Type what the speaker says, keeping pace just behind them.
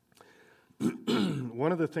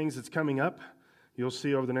one of the things that's coming up, you'll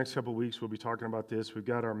see over the next couple of weeks, we'll be talking about this. We've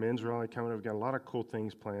got our men's rally coming up. We've got a lot of cool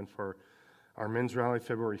things planned for our men's rally,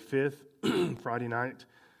 February 5th, Friday night.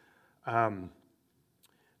 Not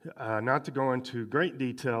to go into great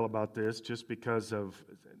detail about this, just because of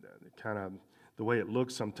kind of the way it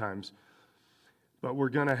looks sometimes. But we're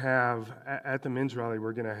going to have, at the men's rally,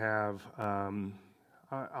 we're going to have,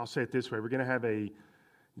 I'll say it this way, we're going to have a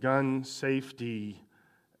gun safety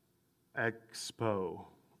expo,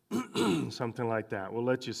 something like that. We'll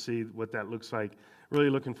let you see what that looks like. Really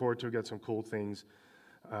looking forward to it. We've got some cool things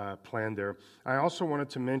planned there. I also wanted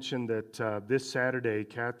to mention that this Saturday,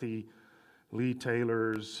 Kathy Lee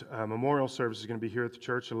Taylor's memorial service is going to be here at the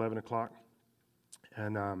church at 11 o'clock.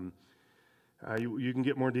 And you can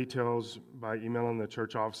get more details by emailing the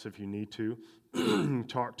church office if you need to.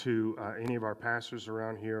 Talk to any of our pastors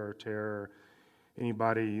around here, or Tara, or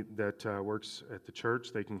anybody that works at the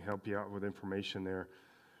church. They can help you out with information there.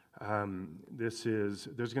 There's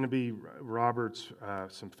going to be Robert's,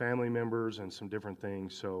 some family members and some different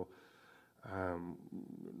things. So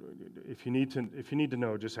if you need to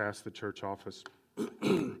know, just ask the church office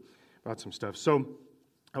about some stuff. So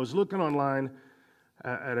I was looking online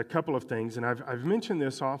at a couple of things, and I've mentioned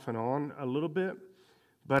this off and on a little bit,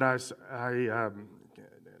 but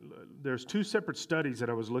there's two separate studies that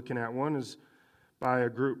I was looking at. One is by a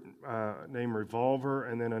group named Revolver,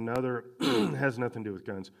 and then another has nothing to do with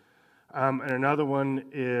guns. And another one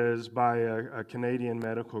is by a Canadian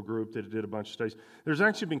medical group that did a bunch of studies. There's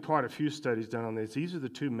actually been quite a few studies done on this. These are the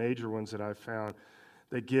two major ones that I've found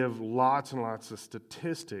that give lots and lots of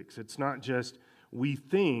statistics. It's not just we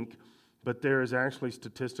think, but there is actually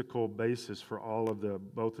statistical basis for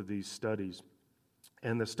both of these studies.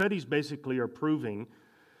 And the studies basically are proving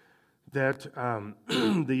that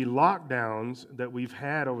the lockdowns that we've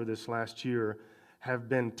had over this last year have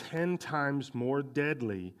been 10 times more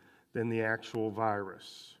deadly than the actual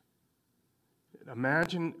virus.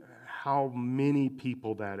 Imagine how many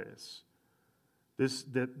people that is.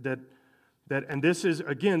 And this is,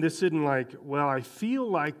 again, this isn't like, well, I feel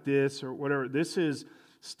like this or whatever. This is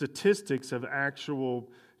statistics of actual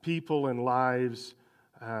people and lives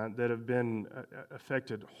that have been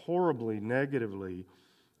affected horribly, negatively,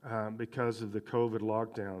 because of the COVID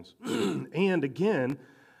lockdowns. And again,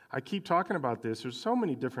 I keep talking about this. There's so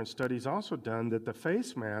many different studies also done that the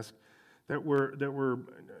face mask that we're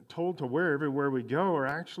told to wear everywhere we go are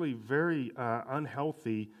actually very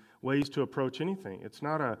unhealthy ways to approach anything. It's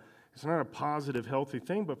not a positive, healthy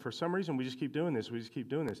thing, but for some reason we just keep doing this. We just keep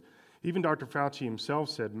doing this. Even Dr. Fauci himself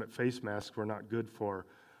said face masks were not good for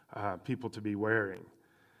people to be wearing.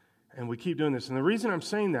 And we keep doing this. And the reason I'm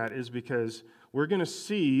saying that is because we're going to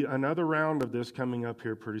see another round of this coming up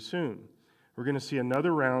here pretty soon. We're going to see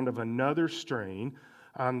another round of another strain.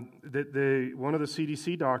 One of the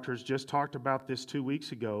CDC doctors just talked about this 2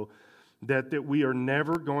 weeks ago, that we are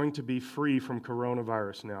never going to be free from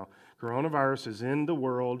coronavirus now. Coronavirus is in the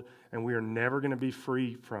world, and we are never going to be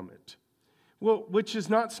free from it. Well, which is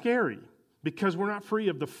not scary, because we're not free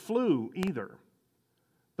of the flu either.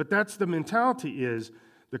 But that's the mentality, is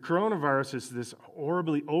the coronavirus is this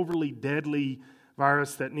horribly, overly deadly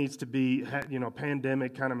virus that needs to be,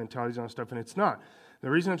 pandemic kind of mentalities on stuff, and it's not. The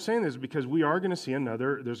reason I'm saying this is because we are going to see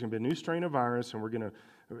there's going to be a new strain of virus, and we're going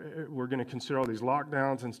to consider all these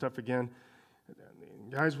lockdowns and stuff again.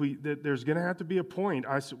 Guys, there's going to have to be a point.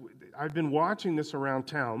 I've been watching this around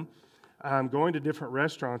town, going to different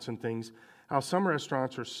restaurants and things, how some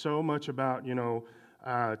restaurants are so much about,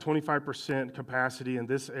 25% capacity, and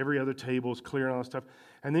this every other table is clear and all that stuff.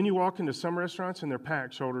 And then you walk into some restaurants, and they're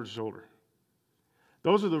packed shoulder to shoulder.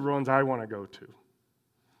 Those are the ones I want to go to.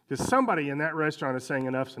 Because somebody in that restaurant is saying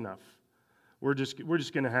enough's enough. We're just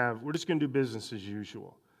going to do business as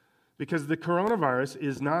usual. Because the coronavirus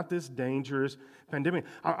is not this dangerous pandemic.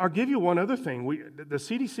 I'll give you one other thing. The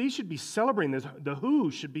CDC should be celebrating this. The WHO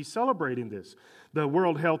should be celebrating this. The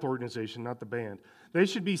World Health Organization, not the band. They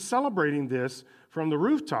should be celebrating this from the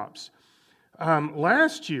rooftops.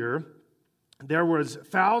 Last year, there was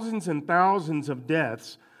thousands and thousands of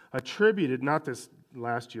deaths attributed, not this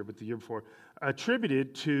last year, but the year before,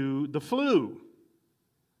 attributed to the flu.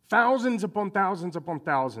 Thousands upon thousands upon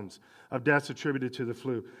thousands of deaths attributed to the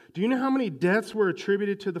flu. Do you know how many deaths were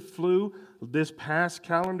attributed to the flu this past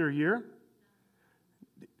calendar year?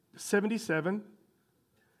 77.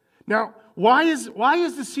 Now, why is the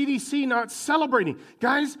CDC not celebrating?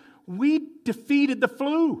 Guys, we defeated the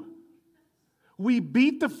flu. We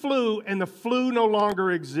beat the flu, and the flu no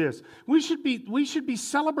longer exists. We should be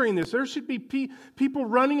celebrating this. There should be people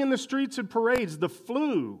running in the streets and parades. The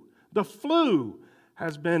flu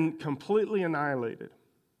has been completely annihilated.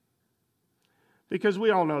 Because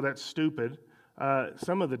we all know that's stupid.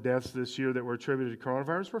 Some of the deaths this year that were attributed to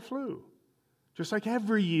coronavirus were flu. Just like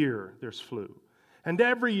every year there's flu. And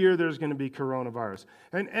every year there's going to be coronavirus.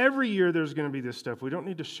 And every year there's going to be this stuff. We don't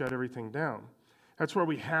need to shut everything down. That's where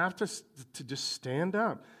we have to just stand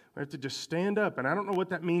up. We have to just stand up. And I don't know what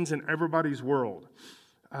that means in everybody's world.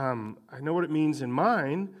 I know what it means in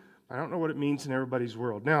mine. I don't know what it means in everybody's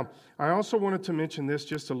world. Now, I also wanted to mention this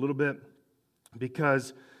just a little bit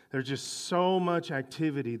because there's just so much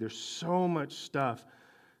activity. There's so much stuff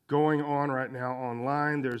going on right now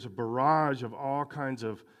online. There's a barrage of all kinds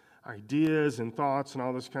of ideas and thoughts and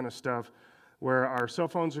all this kind of stuff where our cell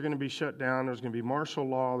phones are going to be shut down. There's going to be martial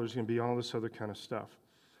law. There's going to be all this other kind of stuff.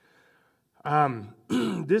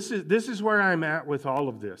 This is where I'm at with all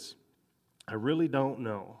of this. I really don't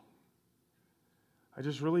know. I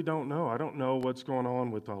just really don't know. I don't know what's going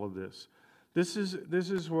on with all of this. This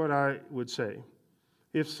is what I would say.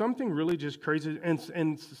 If something really just crazy,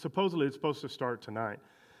 and supposedly it's supposed to start tonight,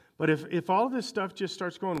 but if all of this stuff just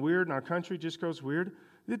starts going weird and our country just goes weird,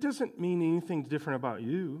 it doesn't mean anything different about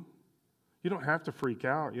you. You don't have to freak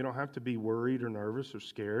out. You don't have to be worried or nervous or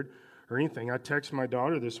scared or anything. I texted my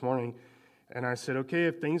daughter this morning, and I said, okay,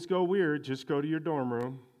 if things go weird, just go to your dorm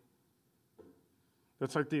room.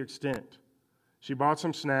 That's like the extent. She bought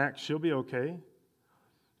some snacks. She'll be okay.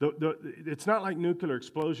 It's not like nuclear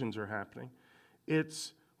explosions are happening.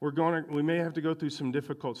 We may have to go through some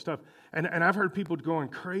difficult stuff. And I've heard people going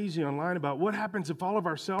crazy online about what happens if all of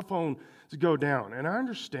our cell phones go down. And I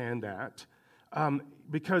understand that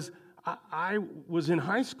because I was in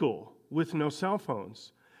high school with no cell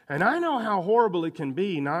phones. And I know how horrible it can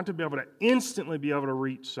be not to be able to instantly be able to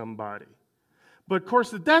reach somebody. But of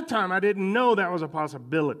course, at that time, I didn't know that was a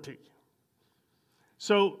possibility.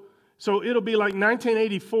 So it'll be like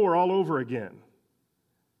 1984 all over again.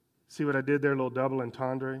 See what I did there, a little double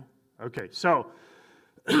entendre? Okay, so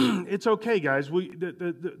it's okay, guys.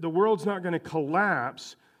 The world's not going to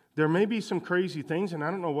collapse. There may be some crazy things, and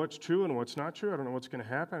I don't know what's true and what's not true. I don't know what's going to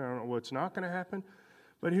happen. I don't know what's not going to happen.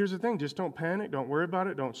 But here's the thing. Just don't panic. Don't worry about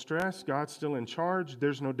it. Don't stress. God's still in charge.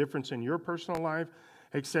 There's no difference in your personal life,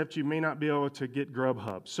 except you may not be able to get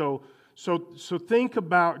Grubhub. So think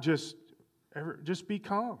about just be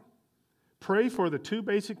calm. Pray for the two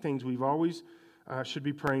basic things we've always should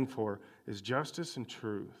be praying for is justice and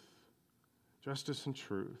truth. Justice and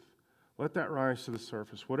truth. Let that rise to the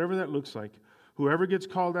surface. Whatever that looks like. Whoever gets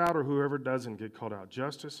called out or whoever doesn't get called out.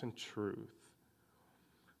 Justice and truth.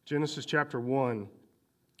 Genesis chapter 1.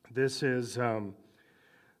 This is so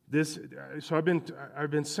I've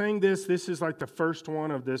been saying this. This is like the first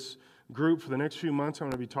one of this group for the next few months. I'm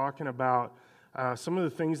going to be talking about some of the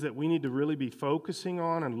things that we need to really be focusing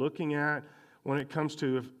on and looking at when it comes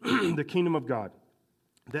to the kingdom of God.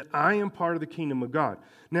 That I am part of the kingdom of God.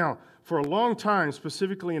 Now, for a long time,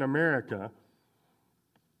 specifically in America,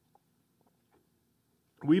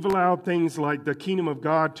 we've allowed things like the kingdom of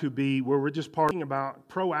God to be where we're just talking about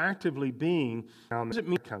proactively being, what does it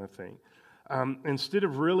mean kind of thing? Instead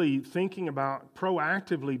of really thinking about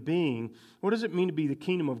proactively being, what does it mean to be the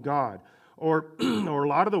kingdom of God? Or a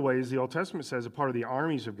lot of the ways the Old Testament says a part of the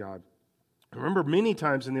armies of God. Remember many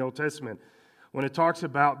times in the Old Testament, when it talks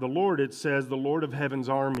about the Lord, it says the Lord of heaven's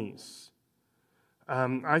armies.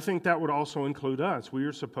 I think that would also include us. We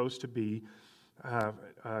are supposed to be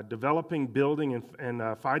developing, building,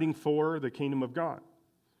 and fighting for the kingdom of God.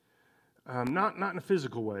 Not in a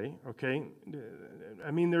physical way, okay?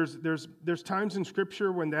 I mean, there's times in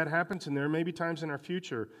Scripture when that happens, and there may be times in our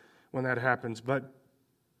future when that happens. But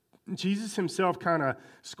Jesus himself kind of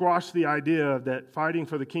squashed the idea that fighting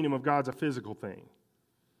for the kingdom of God's a physical thing.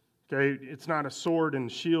 Okay, it's not a sword and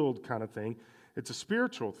shield kind of thing. It's a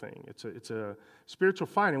spiritual thing. It's a spiritual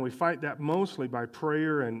fight, and we fight that mostly by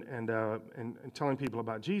prayer and telling people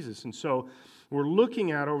about Jesus. And so we're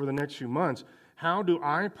looking at over the next few months, how do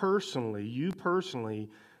I personally, you personally,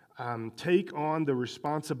 take on the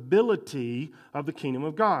responsibility of the kingdom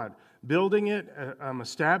of God? Building it,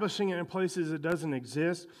 establishing it in places it doesn't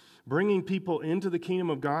exist, bringing people into the kingdom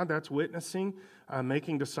of God, that's witnessing,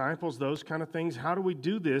 making disciples, those kind of things. How do we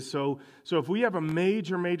do this? So if we have a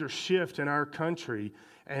major shift in our country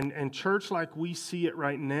and church like we see it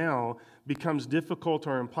right now becomes difficult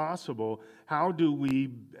or impossible, how do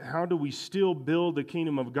we still build the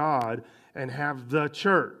kingdom of God and have the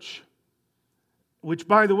church? Which,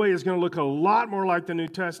 by the way, is going to look a lot more like the New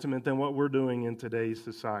Testament than what we're doing in today's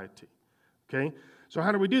society. Okay? So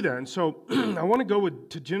how do we do that? And so I want to go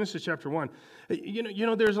to Genesis chapter 1. You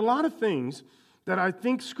know, there's a lot of things that I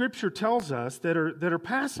think Scripture tells us that are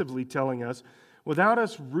passively telling us without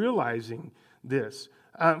us realizing this.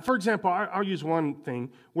 For example, I'll use one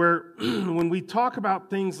thing where when we talk about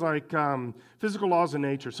things like physical laws of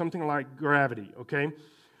nature, something like gravity, okay?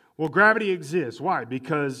 Well, gravity exists. Why?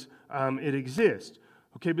 Because it exists.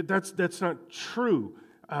 Okay, but that's not true.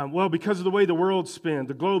 Well, because of the way the world spins,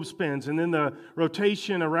 the globe spins, and then the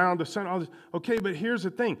rotation around the sun, all this. Okay, but here's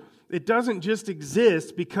the thing. It doesn't just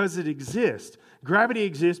exist because it exists. Gravity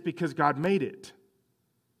exists because God made it.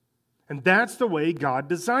 And that's the way God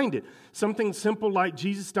designed it. Something simple like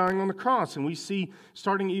Jesus dying on the cross. And we see,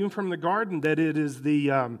 starting even from the garden, that it is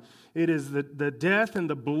the death and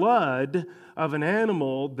the blood of an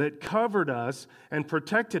animal that covered us and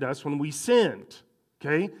protected us when we sinned.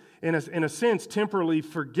 Okay? In a sense, temporarily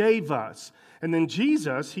forgave us. And then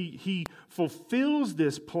Jesus, he fulfills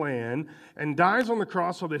this plan and dies on the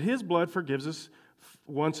cross so that his blood forgives us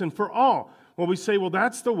once and for all. Well, we say, well,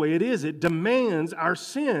 that's the way it is. It demands, our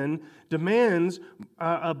sin demands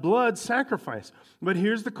a blood sacrifice. But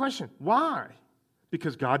here's the question. Why?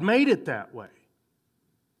 Because God made it that way.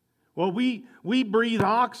 Well, we breathe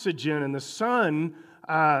oxygen, and the sun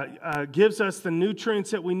gives us the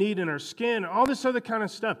nutrients that we need in our skin, all this other kind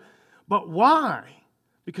of stuff. But why?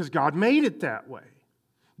 Because God made it that way.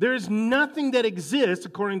 There is nothing that exists,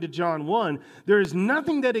 according to John 1, there is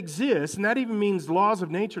nothing that exists, and that even means laws of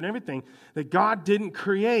nature and everything, that God didn't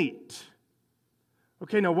create.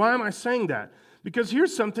 Okay, now why am I saying that? Because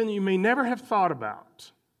here's something that you may never have thought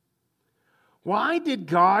about. Why did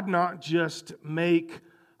God not just make,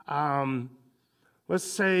 let's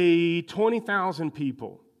say, 20,000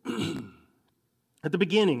 people? At the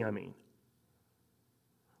beginning, I mean.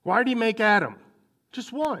 Why did he make Adam?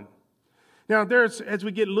 Just one. Now, as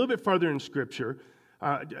we get a little bit further in Scripture,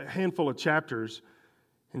 a handful of chapters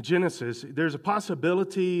in Genesis, there's a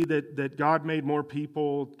possibility that God made more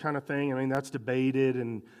people kind of thing. I mean, that's debated,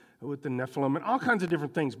 and with the Nephilim and all kinds of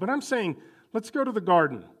different things. But I'm saying, let's go to the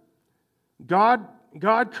garden. God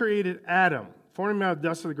created Adam, formed him out of the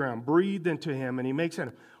dust of the ground, breathed into him, and he makes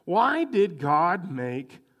Adam. Why did God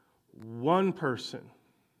make one person?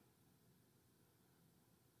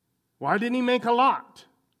 Why didn't he make a lot?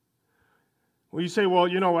 Well, you say, well,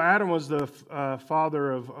 Adam was the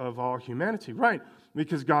father of all humanity. Right,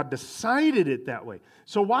 because God decided it that way.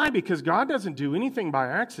 So why? Because God doesn't do anything by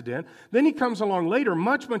accident. Then he comes along later,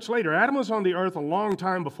 much, much later. Adam was on the earth a long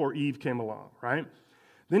time before Eve came along, right?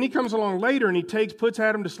 Then he comes along later and he puts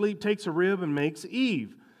Adam to sleep, takes a rib, and makes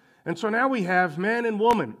Eve. And so now we have man and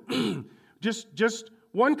woman, just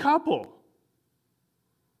one couple.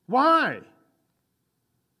 Why?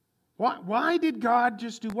 Why did God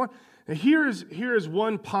just do one? Now here is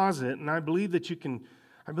one posit, and I believe that you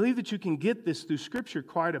can get this through Scripture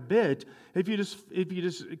quite a bit. If you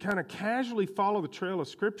just kind of casually follow the trail of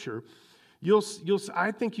Scripture,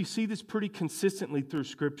 I think you see this pretty consistently through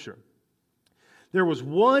Scripture. There was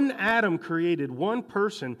one Adam created, one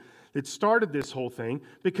person that started this whole thing,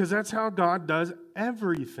 because that's how God does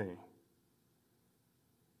everything.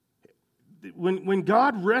 When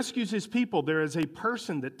God rescues his people, there is a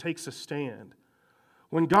person that takes a stand.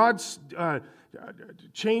 When God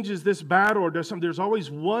changes this battle or does something, there's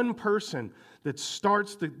always one person that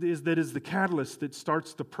is the catalyst that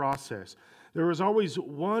starts the process. There is always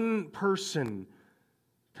one person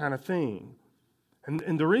kind of thing.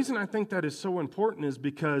 And the reason I think that is so important is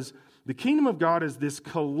because the kingdom of God is this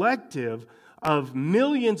collective of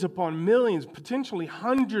millions upon millions, potentially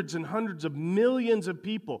hundreds and hundreds of millions of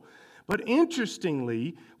people. But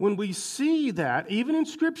interestingly, when we see that, even in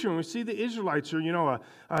Scripture, when we see the Israelites are,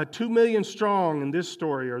 2 million strong in this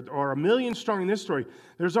story or 1 million strong in this story,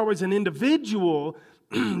 there's always an individual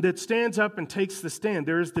that stands up and takes the stand.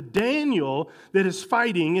 There is the Daniel that is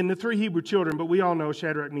fighting and the 3 Hebrew children, but we all know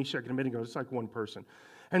Shadrach, Meshach, and Abednego, it's like one person.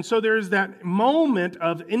 And so there's that moment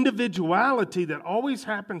of individuality that always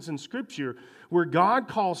happens in Scripture where God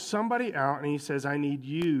calls somebody out and he says, I need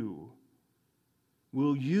you.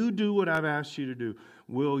 Will you do what I've asked you to do?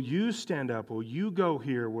 Will you stand up? Will you go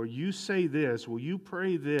here? Will you say this? Will you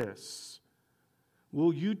pray this?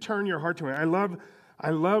 Will you turn your heart to me? I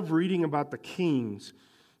love reading about the kings,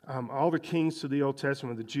 all the kings to the Old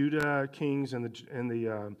Testament, the Judah kings and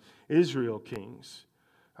the Israel kings.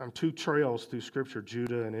 2 trails through Scripture,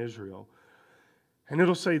 Judah and Israel. And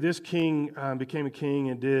it'll say this king became a king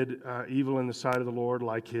and did evil in the sight of the Lord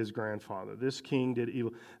like his grandfather. This king did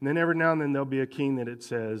evil. And then every now and then there'll be a king that it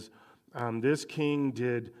says, this king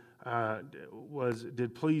did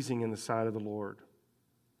pleasing in the sight of the Lord.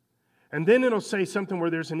 And then it'll say something where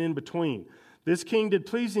there's an in-between. This king did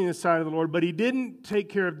pleasing in the sight of the Lord, but he didn't take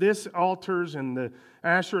care of this altars and the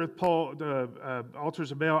Ashereth, the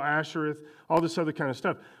altars of Baal, Ashereth, all this other kind of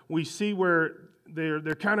stuff. We see where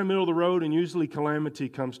they're kind of middle of the road, and usually calamity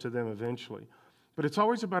comes to them eventually. But it's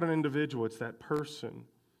always about an individual. It's that person.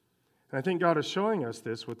 And I think God is showing us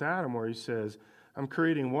this with Adam, where he says, I'm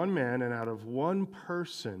creating one man, and out of one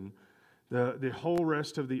person, the whole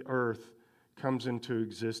rest of the earth comes into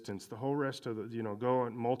existence. The whole rest of the, go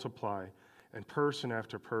and multiply, and person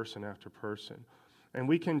after person after person. And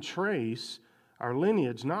we can trace our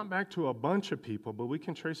lineage not back to a bunch of people, but we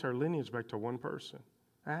can trace our lineage back to one person,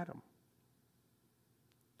 Adam.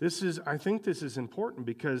 I think this is important,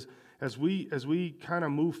 because as we kind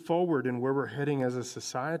of move forward in where we're heading as a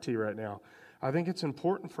society right now, I think it's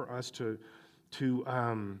important for us to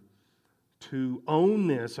own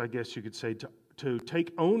this, I guess you could say, to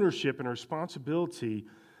take ownership and responsibility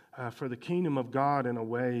for the kingdom of God in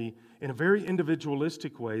a very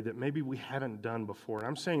individualistic way that maybe we haven't done before. And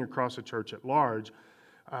I'm saying across the church at large,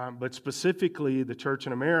 but specifically the church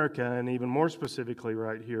in America, and even more specifically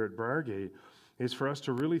right here at Briargate, is for us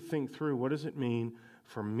to really think through, what does it mean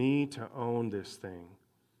for me to own this thing?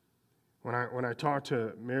 When I talk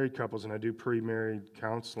to married couples, and I do pre-married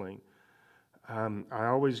counseling, I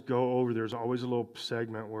always go over, there's always a little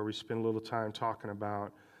segment where we spend a little time talking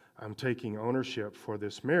about taking ownership for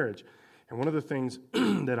this marriage. And one of the things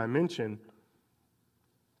that I mention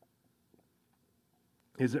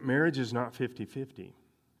is that marriage is not 50-50.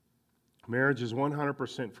 Marriage is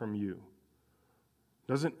 100% from you.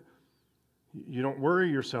 You don't worry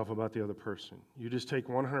yourself about the other person. You just take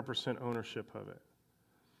 100% ownership of it.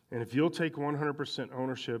 And if you'll take 100%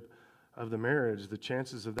 ownership of the marriage, the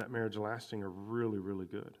chances of that marriage lasting are really, really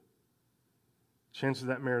good. Chances of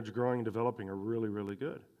that marriage growing and developing are really, really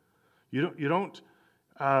good. You don't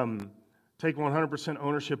take 100%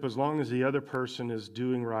 ownership as long as the other person is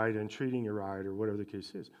doing right and treating you right, or whatever the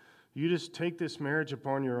case is. You just take this marriage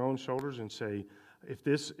upon your own shoulders and say, if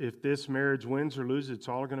this marriage wins or loses, it's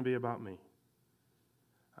all going to be about me.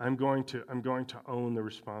 I'm going to own the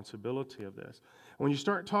responsibility of this. When you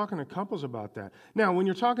start talking to couples about that, now when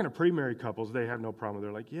you're talking to pre-married couples, they have no problem.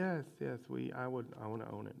 They're like, yes, I want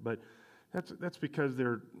to own it. But that's because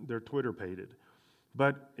they're Twitter-pated.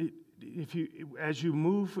 But as you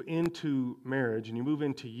move into marriage and you move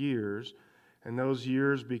into years, and those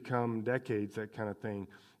years become decades, that kind of thing,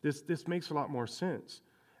 this makes a lot more sense.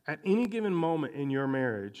 At any given moment in your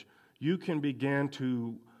marriage, you can begin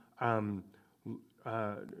to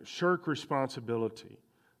shirk responsibility,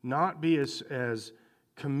 not be as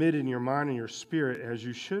committed in your mind and your spirit as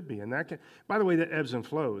you should be. And that can, by the way, that ebbs and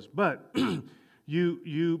flows. But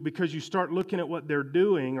you because you start looking at what they're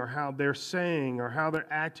doing or how they're saying or how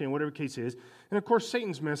they're acting, whatever the case is. And of course,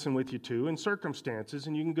 Satan's messing with you too, in circumstances,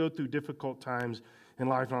 and you can go through difficult times in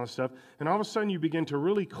life and all this stuff. And all of a sudden, you begin to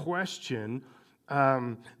really question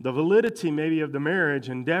the validity maybe of the marriage,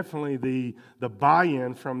 and definitely the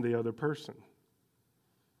buy-in from the other person.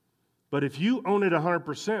 But if you own it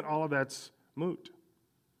 100%, all of that's moot.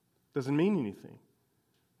 Doesn't mean anything,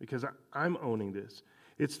 because I'm owning this.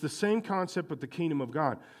 It's the same concept with the kingdom of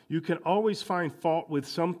God. You can always find fault with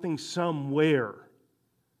something somewhere.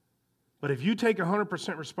 But if you take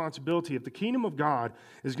 100% responsibility, if the kingdom of God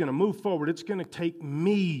is going to move forward, it's going to take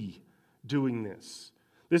me doing this.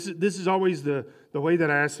 This is always the way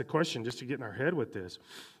that I ask the question, just to get in our head with this.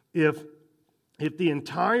 If the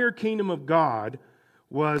entire kingdom of God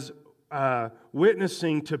was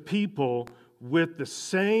witnessing to people with the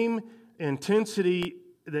same intensity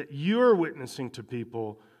that you're witnessing to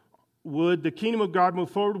people, would the kingdom of God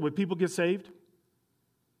move forward? Would people get saved?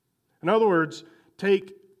 In other words,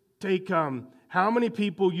 take how many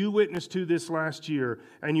people you witnessed to this last year,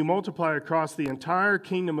 and you multiply across the entire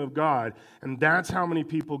kingdom of God, and that's how many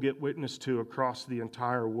people get witnessed to across the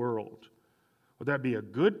entire world. Would that be a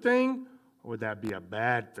good thing, or would that be a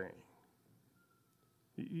bad thing?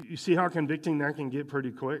 You see how convicting that can get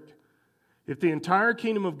pretty quick? If the entire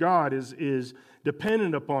kingdom of God is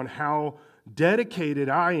dependent upon how dedicated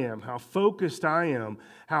I am, how focused I am,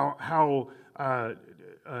 how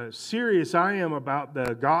serious I am about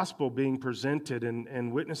the gospel being presented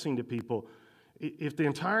and witnessing to people, if the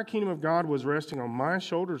entire kingdom of God was resting on my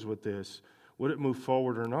shoulders with this, would it move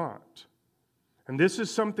forward or not? And this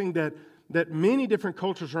is something that many different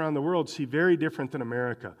cultures around the world see very different than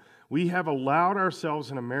America. We have allowed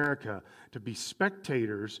ourselves in America to be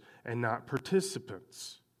spectators and not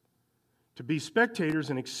participants. To be spectators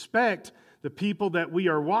and expect the people that we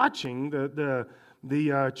are watching,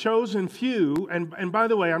 the chosen few, and by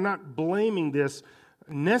the way, I'm not blaming this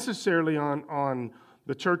necessarily on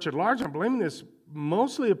the church at large. I'm blaming this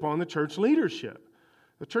mostly upon the church leadership.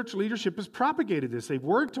 The church leadership has propagated this. They've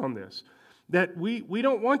worked on this. that we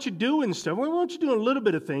don't want you doing stuff. We want you doing a little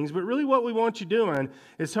bit of things, but really what we want you doing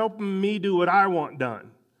is helping me do what I want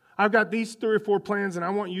done. I've got these 3 or 4 plans, and I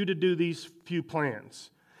want you to do these few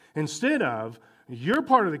plans. Instead of, you're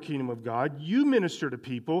part of the kingdom of God, you minister to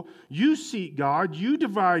people, you seek God, you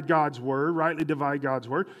divide God's word, rightly divide God's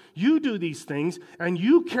word, you do these things, and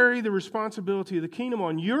you carry the responsibility of the kingdom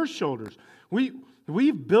on your shoulders.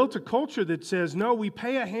 We've built a culture that says, no, we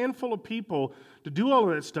pay a handful of people to do all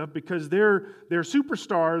of that stuff because they're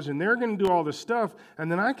superstars and they're going to do all this stuff,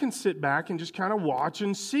 and then I can sit back and just kind of watch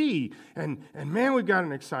and see. And man, we've got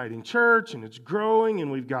an exciting church, and it's growing,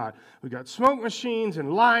 and we've got smoke machines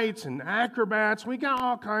and lights and acrobats. We got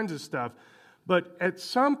all kinds of stuff. But at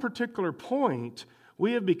some particular point,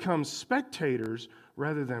 we have become spectators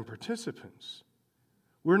rather than participants.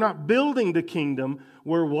 We're not building the kingdom.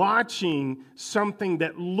 We're watching something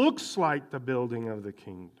that looks like the building of the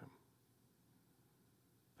kingdom.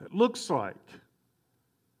 It looks like.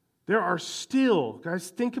 There are still, guys,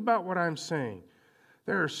 think about what I'm saying.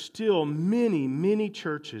 There are still many, many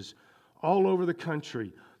churches all over the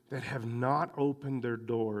country that have not opened their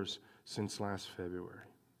doors since last February.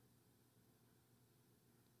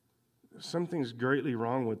 Something's greatly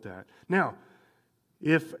wrong with that. Now,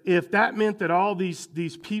 if that meant that all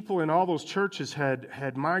these people in all those churches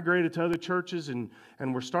had migrated to other churches and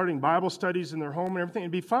were starting Bible studies in their home and everything,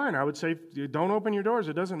 it'd be fine. I would say, don't open your doors.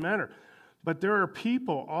 It doesn't matter. But there are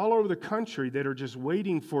people all over the country that are just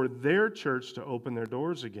waiting for their church to open their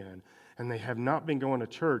doors again, and they have not been going to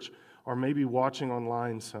church, or maybe watching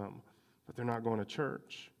online some, but they're not going to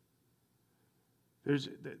church.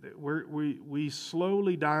 We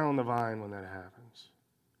slowly die on the vine when that happens.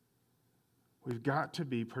 We've got to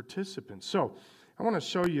be participants. So I want to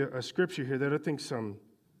show you a scripture here that I think is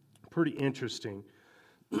pretty interesting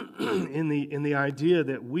in the idea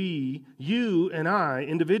that you and I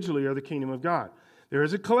individually are the kingdom of God. There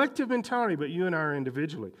is a collective mentality, but you and I are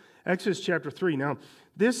individually. Exodus chapter 3. Now,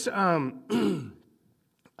 this I'm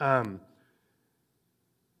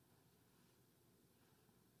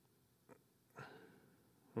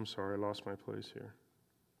sorry, I lost my place here.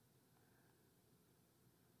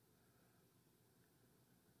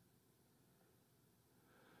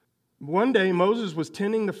 One day, Moses was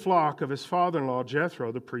tending the flock of his father-in-law,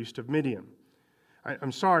 Jethro, the priest of Midian.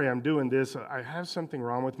 I'm sorry I'm doing this. I have something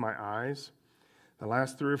wrong with my eyes the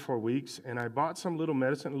last 3 or 4 weeks, and I bought some little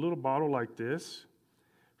medicine, a little bottle like this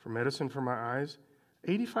for medicine for my eyes.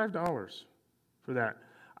 $85 for that.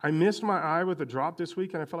 I missed my eye with a drop this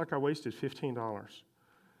week, and I felt like I wasted $15.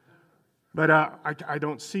 But I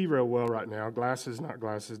don't see real well right now. Glasses, not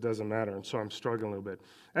glasses, doesn't matter, and so I'm struggling a little bit.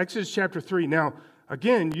 Exodus chapter 3. Now,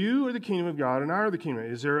 again, you are the kingdom of God, and I are the kingdom.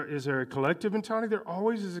 Is there a collective mentality? There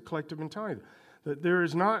always is a collective mentality. There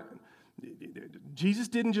is not. Jesus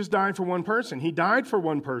didn't just die for one person. He died for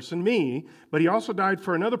one person, me, but he also died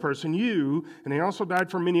for another person, you, and he also died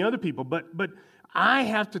for many other people. But I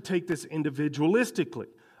have to take this individualistically.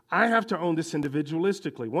 I have to own this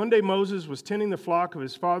individualistically. One day Moses was tending the flock of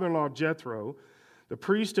his father-in-law Jethro, the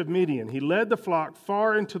priest of Midian. He led the flock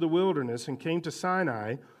far into the wilderness and came to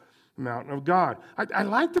Sinai, mountain of God. I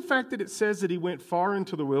like the fact that it says that he went far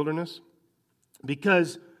into the wilderness,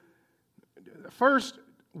 because first,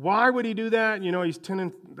 why would he do that? You know, he's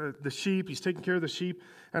tending the sheep, he's taking care of the sheep,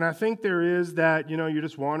 and I think there is that, you know, you're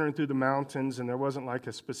just wandering through the mountains and there wasn't like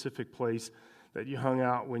a specific place that you hung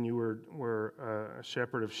out when you were a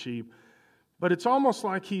shepherd of sheep. But it's almost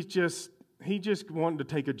like he just wanted to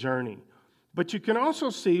take a journey. But you can also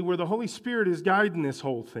see where the Holy Spirit is guiding this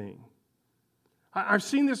whole thing. I've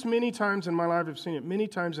seen this many times in my life. I've seen it many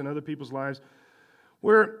times in other people's lives,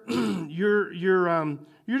 where you're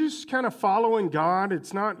just kind of following God.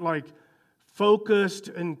 It's not like focused,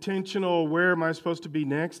 intentional. Where am I supposed to be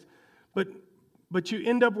next? But you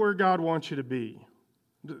end up where God wants you to be.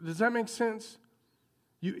 Does that make sense?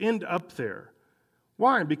 You end up there.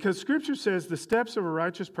 Why? Because Scripture says the steps of a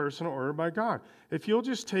righteous person are ordered by God. If you'll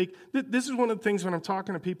just take, this is one of the things when I'm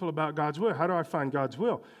talking to people about God's will. How do I find God's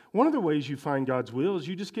will? One of the ways you find God's will is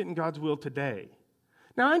you just get in God's will today.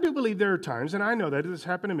 Now, I do believe there are times, and I know that this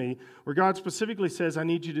happened to me, where God specifically says, I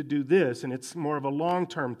need you to do this, and it's more of a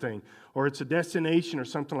long-term thing, or it's a destination or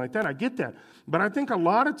something like that. I get that. But I think a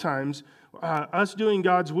lot of times, us doing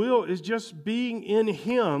God's will is just being in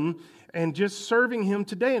Him and just serving Him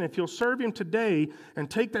today. And if you'll serve Him today and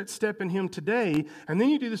take that step in Him today, and then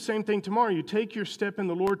you do the same thing tomorrow, you take your step in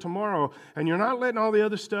the Lord tomorrow, and you're not letting all the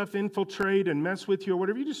other stuff infiltrate and mess with you or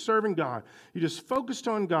whatever. You're just serving God. You're just focused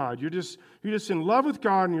on God. You're just in love with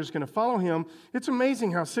God, and you're just going to follow Him. It's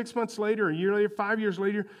amazing how 6 months later, a year later, 5 years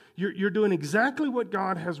later, you're doing exactly what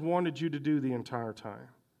God has wanted you to do the entire time.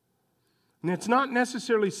 And it's not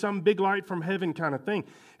necessarily some big light from heaven kind of thing.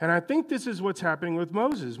 And I think this is what's happening with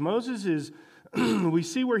Moses. Moses is, we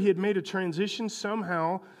see where he had made a transition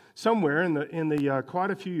somehow, somewhere in the quite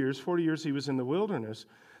a few years, 40 years he was in the wilderness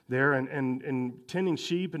there and tending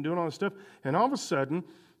sheep and doing all this stuff. And all of a sudden,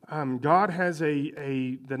 God has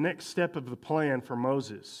the next step of the plan for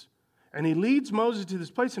Moses. And he leads Moses to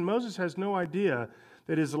this place, and Moses has no idea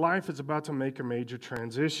that his life is about to make a major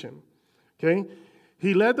transition. Okay?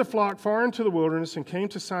 He led the flock far into the wilderness and came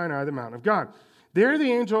to Sinai, the mountain of God. There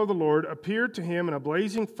the angel of the Lord appeared to him in a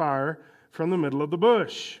blazing fire from the middle of the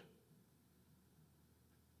bush.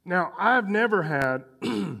 Now, I've never had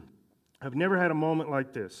a moment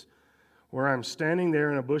like this where I'm standing there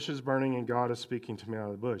and a bush is burning and God is speaking to me out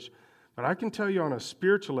of the bush. But I can tell you on a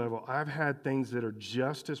spiritual level, I've had things that are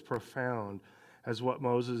just as profound as what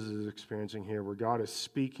Moses is experiencing here, where God is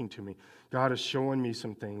speaking to me. God is showing me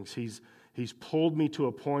some things. He's pulled me to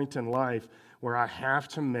a point in life where I have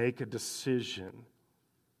to make a decision.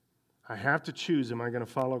 I have to choose, am I going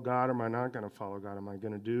to follow God or am I not going to follow God? Am I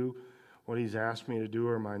going to do what He's asked me to do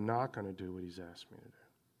or am I not going to do what He's asked me to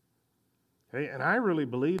do? Okay? And I really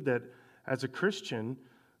believe that as a Christian,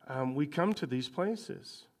 we come to these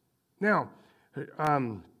places. Now,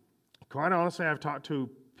 quite honestly, I've talked to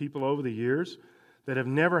people over the years that have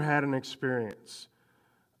never had an experience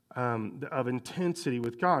of intensity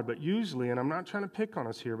with God. But usually, and I'm not trying to pick on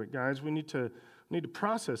us here, but guys, we need to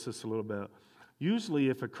process this a little bit. Usually,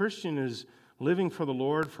 if a Christian is living for the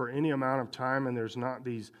Lord for any amount of time and there's not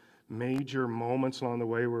these major moments along the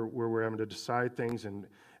way where we're having to decide things and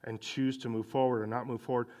choose to move forward or not move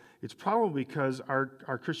forward, it's probably because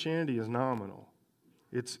our Christianity is nominal.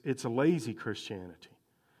 It's a lazy Christianity.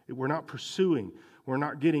 We're not pursuing. We're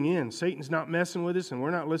not getting in. Satan's not messing with us, and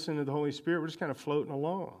we're not listening to the Holy Spirit. We're just kind of floating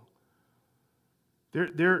along.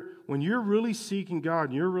 When you're really seeking God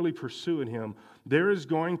and you're really pursuing Him, there is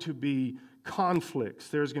going to be conflicts.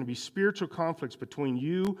 There's going to be spiritual conflicts between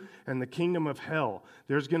you and the kingdom of hell.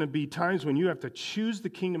 There's going to be times when you have to choose the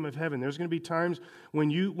kingdom of heaven. There's going to be times when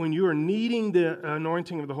you are needing the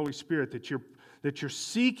anointing of the Holy Spirit, that you're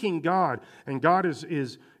seeking God, and God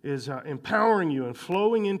is empowering you and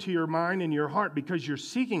flowing into your mind and your heart because you're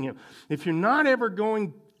seeking Him. If you're not ever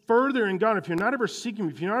going further in God, if you're not ever seeking Him,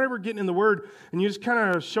 if you're not ever getting in the Word, and you're just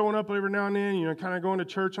kind of showing up every now and then, kind of going to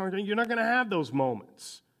church, you're not going to have those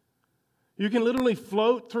moments. You can literally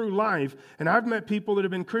float through life, and I've met people that have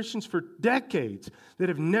been Christians for decades that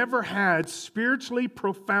have never had spiritually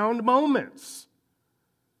profound moments.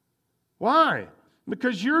 Why?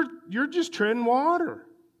 Because you're just treading water.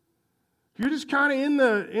 You're just kind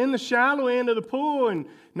of in the shallow end of the pool, and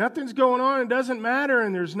nothing's going on. It doesn't matter,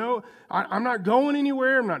 and I'm not going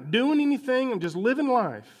anywhere. I'm not doing anything. I'm just living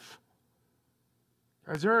life.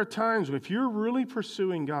 Guys, there are times if you're really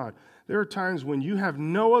pursuing God, there are times when you have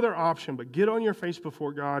no other option but get on your face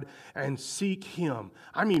before God and seek Him.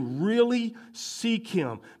 I mean, really seek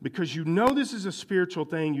Him, because you know this is a spiritual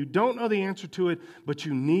thing. You don't know the answer to it, but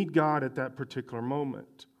you need God at that particular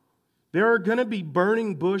moment. There are going to be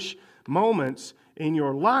burning bush moments in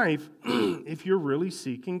your life if you're really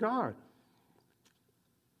seeking God.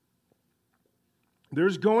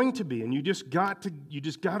 There's going to be, and you just got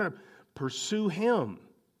to pursue Him.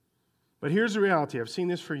 But here's the reality. I've seen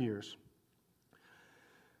this for years.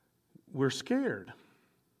 We're scared.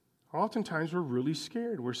 Oftentimes we're really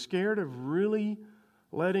scared. We're scared of really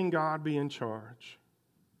letting God be in charge.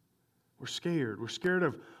 We're scared. We're scared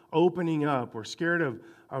of opening up. We're scared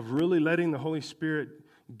of really letting the Holy Spirit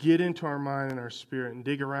get into our mind and our spirit and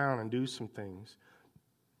dig around and do some things.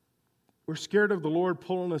 We're scared of the Lord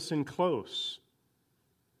pulling us in close.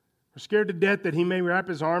 We're scared to death that He may wrap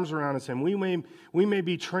His arms around us and we may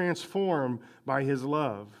be transformed by His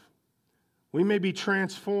love. We may be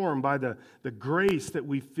transformed by the grace that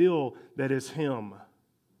we feel that is Him.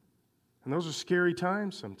 And those are scary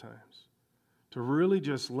times sometimes, to really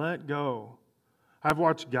just let go. I've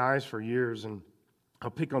watched guys for years, and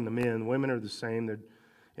I'll pick on the men. Women are the same.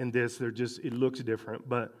 It looks different.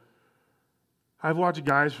 But I've watched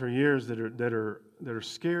guys for years that are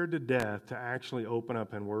scared to death to actually open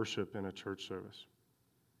up and worship in a church service.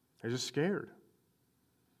 They're just scared.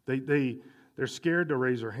 They're scared to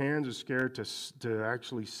raise their hands. They're scared to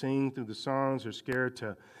actually sing through the songs. They're scared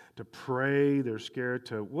to pray. They're scared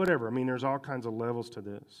to whatever. I mean, there's all kinds of levels to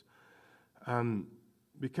this.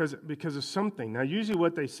 Because of something. Now, usually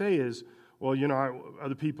what they say is, well,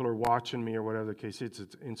 other people are watching me or whatever the case is.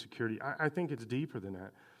 It's insecurity. I think it's deeper than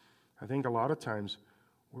that. I think a lot of times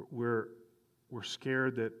we're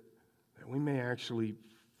scared that we may actually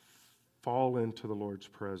fall into the Lord's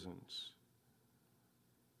presence.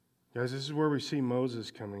 Guys, this is where we see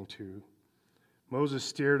Moses coming to. Moses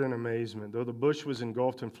stared in amazement. Though the bush was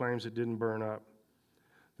engulfed in flames, it didn't burn up.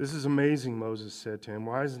 This is amazing, Moses said to him.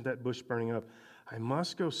 Why isn't that bush burning up? I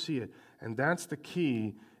must go see it. And that's the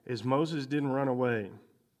key, is Moses didn't run away.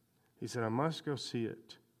 He said, I must go see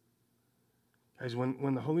it. Guys,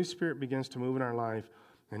 when the Holy Spirit begins to move in our life,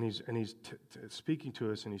 and he's speaking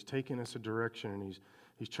to us, and he's taking us a direction, and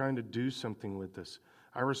he's trying to do something with us,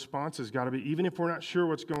 our response has got to be, even if we're not sure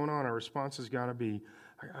what's going on, our response has got to be,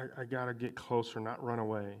 I got to get closer, not run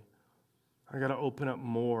away. I got to open up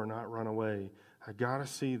more, not run away. I got to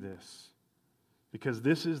see this. Because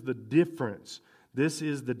this is the difference. This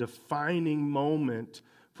is the defining moment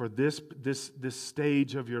for this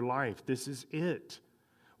stage of your life. This is it.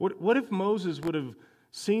 What if Moses would have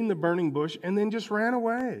seen the burning bush and then just ran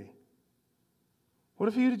away? What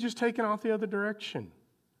if he had just taken off the other direction?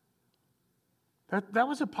 That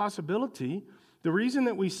was a possibility. The reason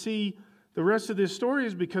that we see the rest of this story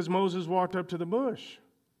is because Moses walked up to the bush.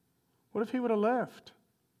 What if he would have left?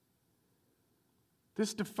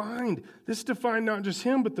 This defined not just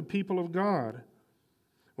him, but the people of God.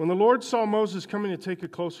 When the Lord saw Moses coming to take a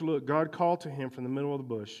closer look, God called to him from the middle of the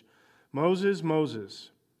bush, Moses, Moses.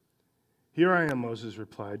 Here I am, Moses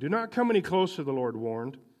replied. Do not come any closer, the Lord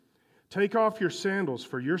warned. Take off your sandals,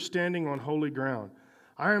 for you're standing on holy ground.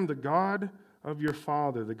 I am the God of your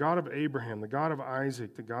father, the God of Abraham, the God of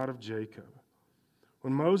Isaac, the God of Jacob.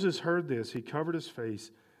 When Moses heard this, he covered his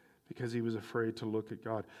face because he was afraid to look at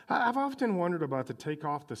God. I've often wondered about the take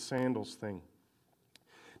off the sandals thing.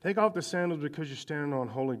 Take off the sandals because you're standing on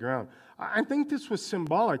holy ground. I think this was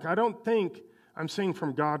symbolic. I don't think I'm saying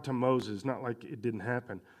from God to Moses, not like it didn't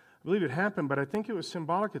happen. I believe it happened, but I think it was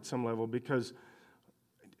symbolic at some level, because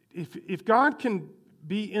if God can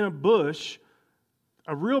be in a bush,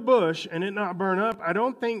 a real bush, and it not burn up, I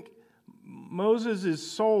don't think Moses'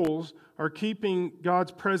 soles are keeping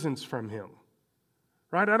God's presence from him.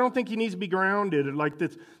 Right? I don't think he needs to be grounded like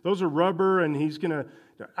this. Those are rubber, and he's going to,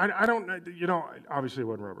 I don't, obviously it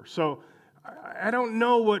wasn't rubber. So I don't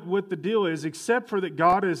know what the deal is, except for that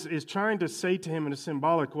God is trying to say to him in a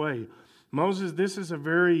symbolic way, Moses, this is a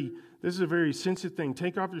very sensitive thing.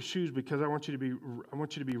 Take off your shoes, because I want you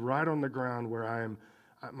to be right on the ground where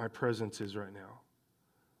my presence is right now.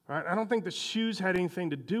 Right? I don't think the shoes had anything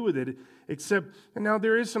to do with it, except, and now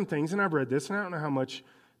there is some things, and I've read this, and I don't know how much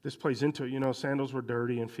this plays into it. Sandals were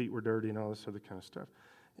dirty and feet were dirty and all this other kind of stuff.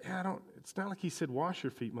 It's not like he said, wash your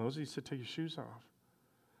feet, Moses. He said, take your shoes off.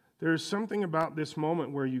 There is something about this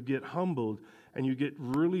moment where you get humbled and you get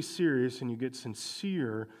really serious and you get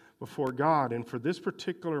sincere before God. And for this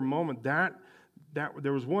particular moment, there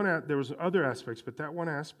was other aspects, but that one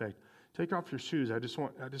aspect, take off your shoes. I just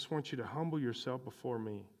want you to humble yourself before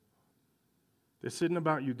me. This isn't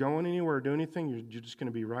about you going anywhere or doing anything. You're just going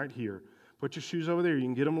to be right here. Put your shoes over there. You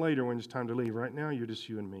can get them later when it's time to leave. Right now, you're just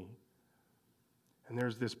you and me. And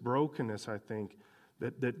there's this brokenness, I think,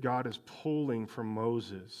 that God is pulling from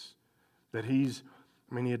Moses. That he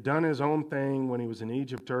had done his own thing when he was in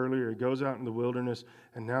Egypt earlier. He goes out in the wilderness,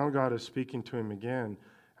 and now God is speaking to him again.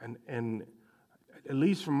 And at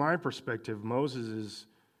least from my perspective,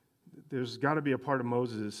 there's got to be a part of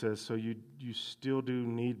Moses that says, so you still do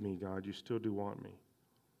need me, God. You still do want me.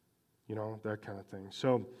 That kind of thing.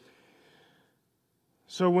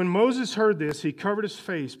 So when Moses heard this, he covered his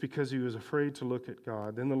face because he was afraid to look at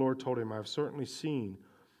God. Then the Lord told him, I've certainly seen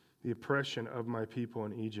the oppression of my people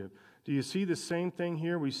in Egypt. Do you see the same thing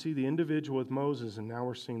here? We see the individual with Moses, and now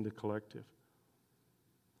we're seeing the collective.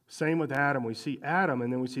 Same with Adam. We see Adam,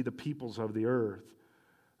 and then we see the peoples of the earth,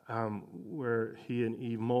 where he and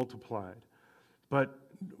Eve multiplied. But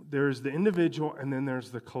there's the individual, and then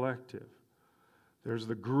there's the collective. There's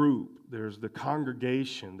the group, there's the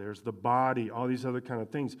congregation, there's the body, all these other kind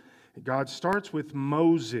of things. God starts with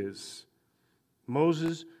Moses.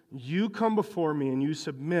 Moses, you come before me and you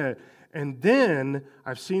submit. And then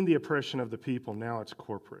I've seen the oppression of the people. Now it's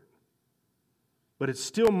corporate. But it's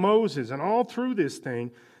still Moses. And all through this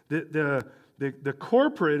thing, the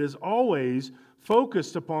corporate is always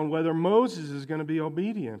focused upon whether Moses is going to be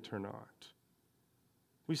obedient or not.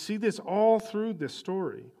 We see this all through this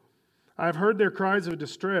story. I've heard their cries of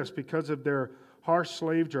distress because of their harsh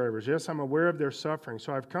slave drivers. Yes, I'm aware of their suffering.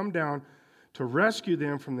 So I've come down to rescue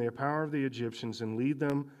them from the power of the Egyptians and lead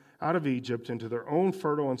them out of Egypt into their own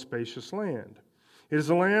fertile and spacious land. It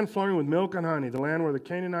is a land flowing with milk and honey, the land where the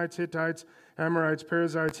Canaanites, Hittites, Amorites,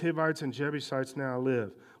 Perizzites, Hivites, and Jebusites now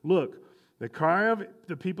live. Look, the cry of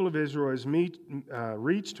the people of Israel has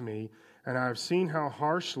reached me, and I have seen how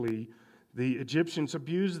harshly the Egyptians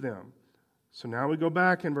abuse them. So now we go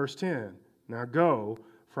back in verse 10. Now go,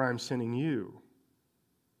 for I am sending you.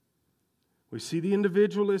 We see the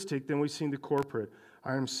individualistic, then we see the corporate.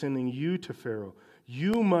 I am sending you to Pharaoh.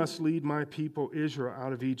 You must lead my people Israel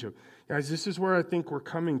out of Egypt. Guys, this is where I think we're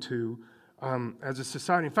coming to as a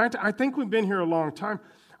society. In fact, I think we've been here a long time.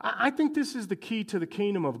 I think this is the key to the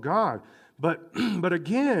kingdom of God. But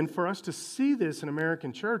again, for us to see this in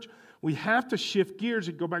American church, we have to shift gears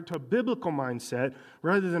and go back to a biblical mindset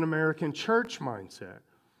rather than American church mindset.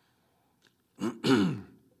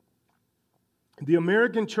 The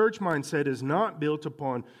American church mindset is not built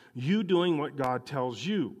upon you doing what God tells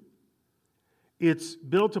you. It's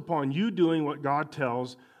built upon you doing what God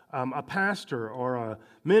tells a pastor or a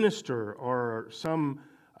minister or some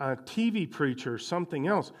TV preacher, something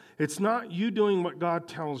else. It's not you doing what God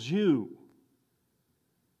tells you.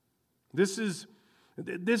 This is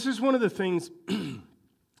one of the things.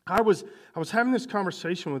 I was having this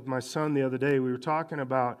conversation with my son the other day. We were talking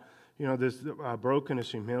about this brokenness,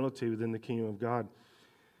 humility within the kingdom of God,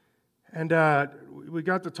 and we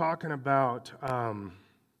got to talking about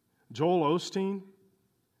Joel Osteen.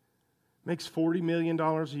 Makes $40 million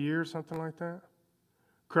a year, something like that.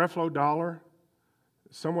 Creflo Dollar,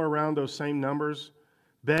 somewhere around those same numbers,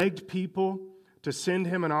 begged people to send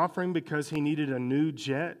him an offering because he needed a new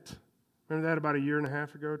jet. Remember that about a year and a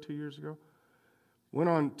half ago, 2 years ago? Went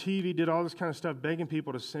on TV, did all this kind of stuff, begging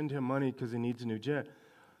people to send him money because he needs a new jet.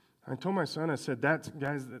 I told my son, I said,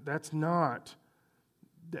 that's not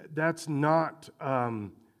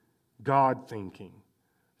God thinking.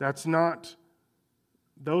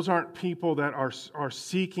 Those aren't people that are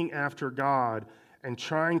seeking after God and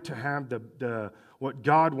trying to have the what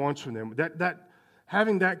God wants from them. That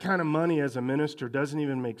having that kind of money as a minister doesn't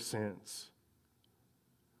even make sense.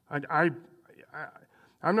 I'm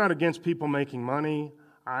not against people making money.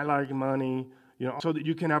 I like money, so that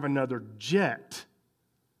you can have another jet.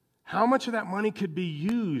 How much of that money could be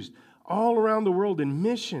used all around the world in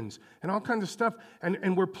missions and all kinds of stuff?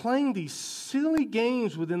 And we're playing these silly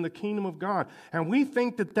games within the kingdom of God. And we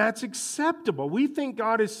think that that's acceptable. We think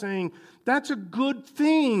God is saying, that's a good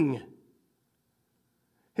thing.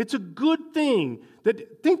 It's a good thing.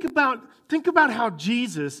 Think about how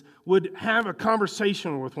Jesus would have a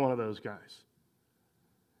conversation with one of those guys.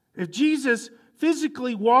 If Jesus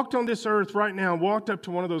physically walked on this earth right now and walked up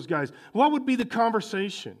to one of those guys, what would be the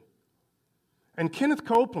conversation? And Kenneth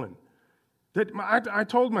Copeland, I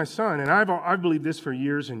told my son, and I've believed this for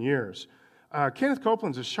years and years, Kenneth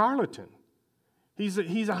Copeland's a charlatan. He's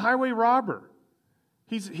a highway robber.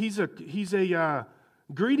 He's a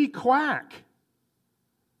greedy quack.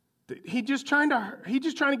 He's just trying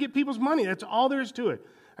to get people's money. That's all there is to it.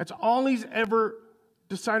 That's all he's ever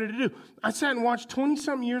decided to do. I sat and watched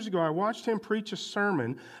 20-something years ago. I watched him preach a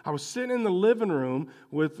sermon. I was sitting in the living room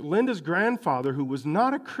with Linda's grandfather, who was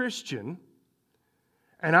not a Christian.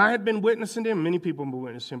 And I had been witnessing to him. Many people have been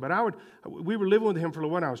witnessing him. But we were living with him for a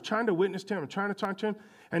little while. I was trying to witness to him and trying to talk to him.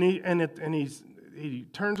 And he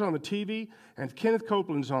turns on the TV, and Kenneth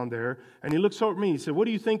Copeland's on there. And he looks over at me. He said, "What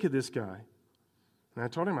do you think of this guy?" And I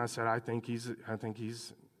told him, I said, I think he's a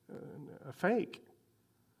fake.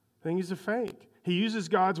 I think he's a fake. He uses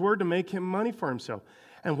God's word to make him money for himself.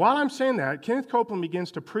 And while I'm saying that, Kenneth Copeland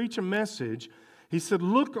begins to preach a message. He said,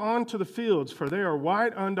 "Look onto the fields, for they are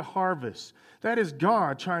white unto harvest." That is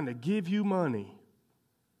God trying to give you money.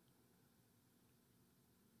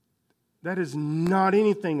 That is not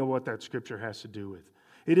anything of what that scripture has to do with.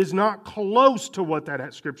 It is not close to what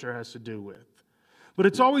that scripture has to do with. But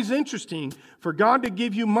it's always interesting, for God to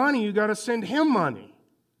give you money, you got to send Him money.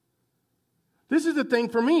 This is the thing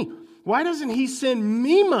for me. Why doesn't He send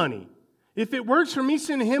me money? If it works for me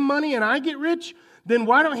sending Him money and I get rich, then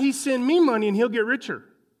why don't He send me money and He'll get richer?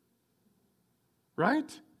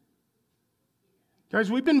 Right? Guys,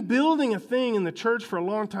 we've been building a thing in the church for a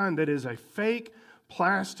long time that is a fake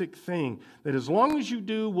plastic thing. That as long as you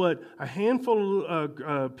do what a handful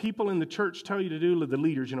of people in the church tell you to do, the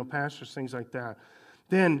leaders, pastors, things like that,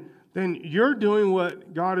 then you're doing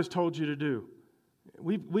what God has told you to do.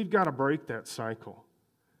 We've got to break that cycle.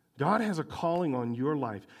 God has a calling on your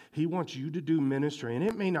life. He wants you to do ministry, and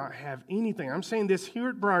it may not have anything. I'm saying this here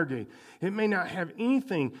at Briargate. It may not have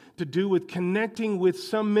anything to do with connecting with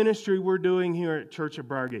some ministry we're doing here at Church of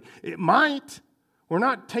Briargate. It might. We're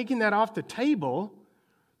not taking that off the table,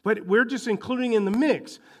 but we're just including in the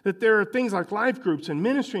mix that there are things like life groups and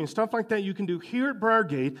ministry and stuff like that you can do here at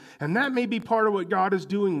Briargate, and that may be part of what God is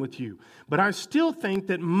doing with you. But I still think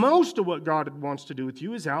that most of what God wants to do with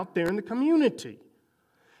you is out there in the community.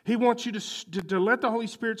 He wants you to let the Holy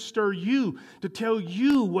Spirit stir you, to tell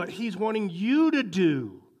you what He's wanting you to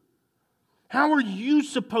do. How are you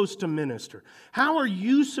supposed to minister? How are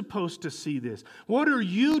you supposed to see this? What are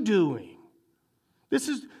you doing? This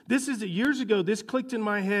is years ago, this clicked in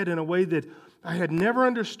my head in a way that I had never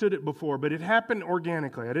understood it before, but it happened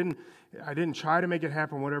organically. I didn't try to make it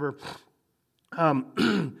happen, whatever. I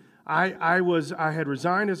had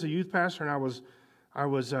resigned as a youth pastor, and I was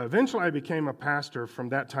eventually I became a pastor from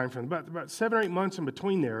that time frame. About 7 or 8 months in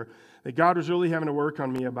between there, that God was really having to work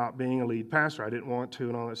on me about being a lead pastor. I didn't want to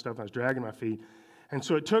and all that stuff. I was dragging my feet. And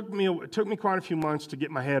so it took me quite a few months to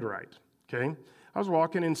get my head right, okay? I was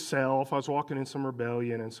walking in self. I was walking in some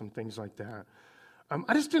rebellion and some things like that.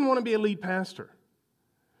 I just didn't want to be a lead pastor.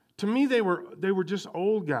 To me, they were just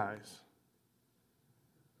old guys.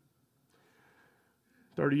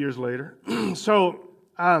 30 years later. So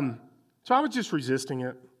I was just resisting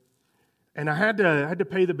it. And I had to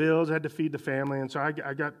pay the bills. I had to feed the family. And so I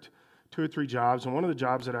got 2 or 3 jobs. And one of the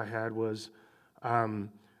jobs that I had was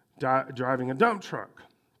driving a dump truck.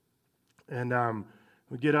 And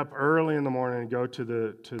we get up early in the morning and go to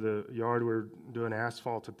the yard. We were doing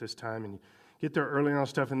asphalt at this time, and get there early and all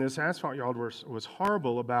stuff. And this asphalt yard was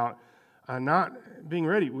horrible about not being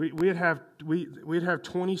ready. We'd have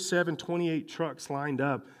 27, 28 trucks lined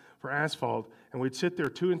up for asphalt, and we'd sit there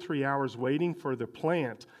 2 and 3 hours waiting for the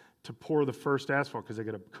plant to pour the first asphalt because they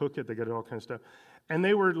got to cook it, they got to do all kinds of stuff. And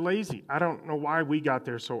they were lazy. I don't know why we got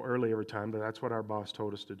there so early every time, but that's what our boss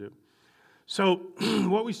told us to do. So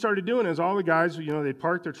what we started doing is all the guys, they'd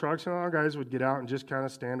park their trucks, and all the guys would get out and just kind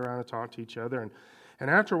of stand around and talk to each other. And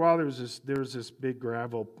after a while, there was this big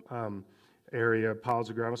gravel area, piles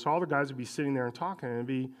of gravel. So all the guys would be sitting there and talking, and it'd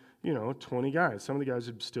be 20 guys. Some of the guys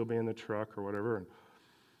would still be in the truck or whatever.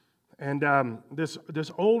 And this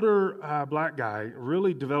older black guy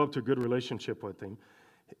really developed a good relationship with him.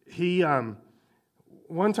 He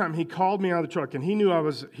one time he called me out of the truck, and he knew I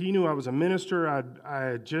was a minister. I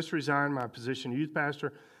had just resigned my position, youth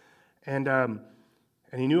pastor, and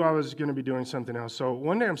he knew I was going to be doing something else. So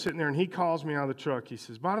one day I'm sitting there, and he calls me out of the truck. He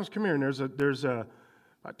says, "Bottoms, come here." And there's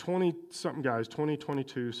about 20-something guys, 20,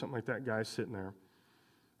 22, something like that, guys sitting there.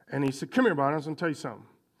 And he said, "Come here, Bottoms, I'm going to tell you something."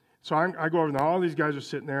 So I go over, and all these guys are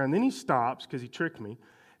sitting there, and then he stops because he tricked me.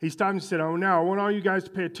 He stopped and said, "Oh, now I want all you guys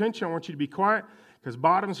to pay attention. I want you to be quiet because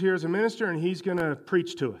Bottoms here is a minister, and he's going to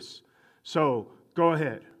preach to us. So go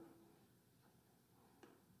ahead."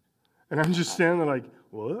 And I'm just standing there like,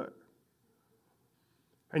 what?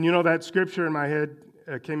 And that scripture in my head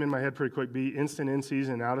came in my head pretty quick, be instant in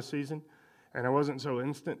season and out of season. And I wasn't so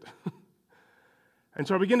instant. And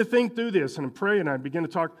so I began to think through this and pray, and I began to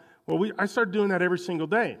talk. Well, I started doing that every single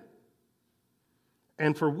day.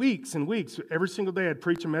 And for weeks and weeks, every single day I'd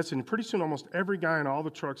preach a message. And pretty soon almost every guy in all the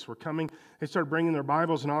trucks were coming. They started bringing their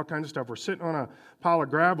Bibles and all kinds of stuff. We're sitting on a pile of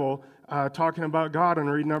gravel talking about God and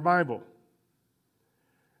reading our Bible.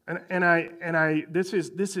 And this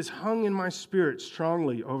is hung in my spirit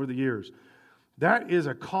strongly over the years. That is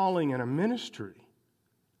a calling and a ministry.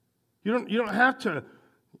 You don't have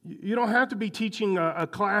to be teaching a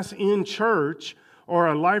class in church or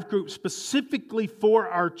a life group specifically for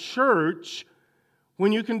our church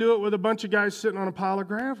when you can do it with a bunch of guys sitting on a pile of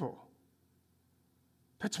gravel.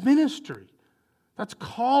 That's ministry. That's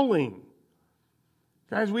calling.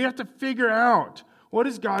 Guys, we have to figure out, what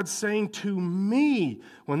is God saying to me?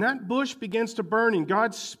 When that bush begins to burn and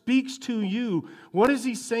God speaks to you, what is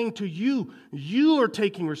He saying to you? You are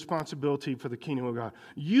taking responsibility for the kingdom of God.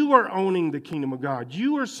 You are owning the kingdom of God.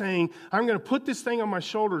 You are saying, I'm going to put this thing on my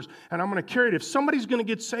shoulders and I'm going to carry it. If somebody's going to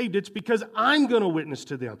get saved, it's because I'm going to witness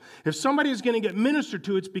to them. If somebody is going to get ministered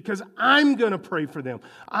to, it's because I'm going to pray for them.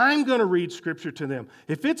 I'm going to read scripture to them.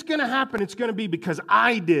 If it's going to happen, it's going to be because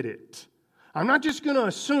I did it. I'm not just going to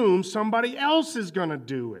assume somebody else is going to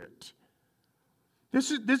do it.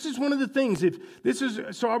 This is one of the things.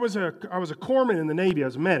 So I was a corpsman in the Navy. I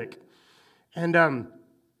was a medic, and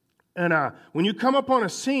when you come up on a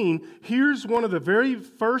scene, here's one of the very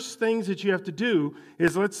first things that you have to do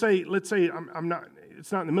is let's say I'm not.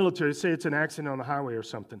 It's not in the military. Let's say it's an accident on the highway or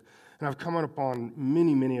something, and I've come up on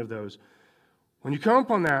many of those. When you come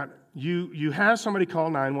up on that, you have somebody call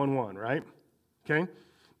 911, right? Okay.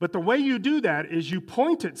 But the way you do that is you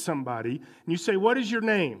point at somebody and you say, "What is your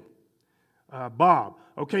name?" Bob.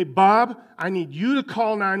 "Okay, Bob, I need you to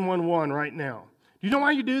call 911 right now." Do you know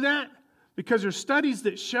why you do that? Because there's studies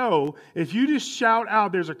that show if you just shout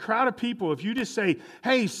out, there's a crowd of people, if you just say,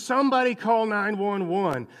 "Hey, somebody call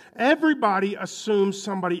 911, everybody assumes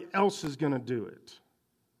somebody else is going to do it.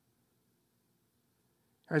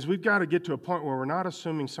 Guys, we've got to get to a point where we're not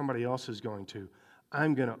assuming somebody else is going to.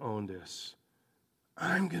 I'm going to own this.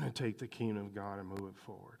 I'm going to take the kingdom of God and move it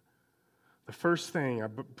forward. The first thing, I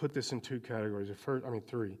put this in 2 categories.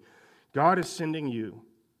 3. God is sending you.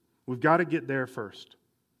 We've got to get there first.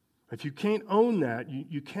 If you can't own that,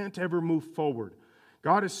 you can't ever move forward.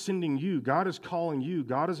 God is sending you. God is calling you.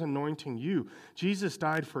 God is anointing you. Jesus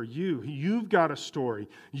died for you. You've got a story.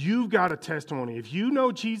 You've got a testimony. If you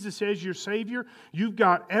know Jesus as your Savior, you've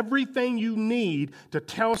got everything you need to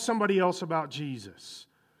tell somebody else about Jesus.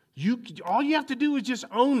 All you have to do is just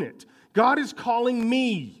own it. God is calling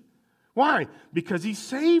me. Why? Because He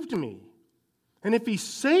saved me. And if He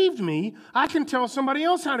saved me, I can tell somebody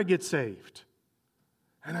else how to get saved.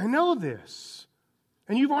 And I know this.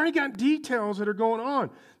 And you've already got details that are going on,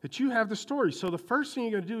 that you have the story. So the first thing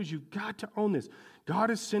you're going to do is you've got to own this.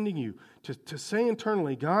 God is sending you to say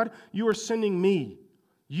internally, God, you are sending me.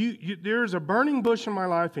 There's a burning bush in my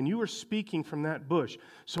life, and you are speaking from that bush.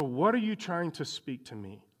 So what are you trying to speak to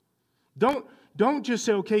me? Don't just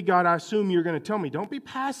say, okay, God, I assume you're going to tell me. Don't be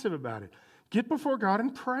passive about it. Get before God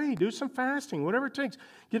and pray. Do some fasting, whatever it takes.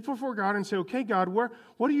 Get before God and say, okay, God, what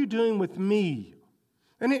are you doing with me?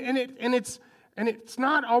 And it's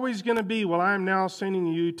not always going to be, well, I am now sending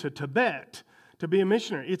you to Tibet to be a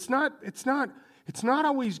missionary. It's not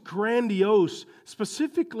always grandiose,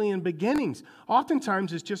 specifically in beginnings.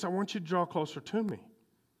 Oftentimes, it's just, I want you to draw closer to me.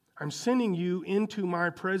 I'm sending you into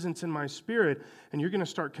my presence in my spirit, and you're going to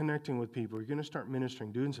start connecting with people. You're going to start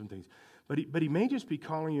ministering, doing some things. But he may just be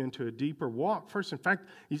calling you into a deeper walk first. In fact,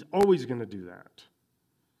 He's always going to do that.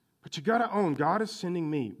 But you got to own, God is sending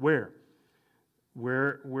me. Where?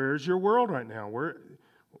 Where's your world right now?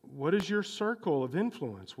 What is your circle of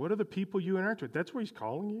influence? What are the people you interact with? That's where He's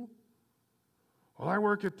calling you. Well, I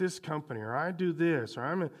work at this company, or I do this, or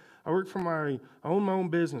I work for I own my own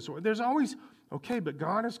business. There's always, okay, but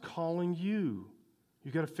God is calling you.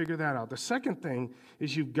 You've got to figure that out. The second thing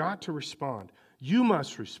is you've got to respond. You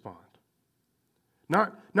must respond.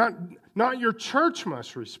 Not your church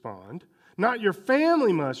must respond. Not your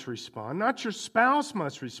family must respond. Not your spouse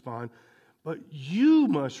must respond. But you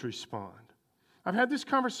must respond. I've had this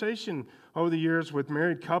conversation over the years with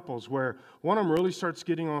married couples where one of them really starts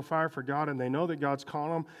getting on fire for God, and they know that God's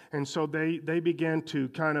calling them, and so they begin to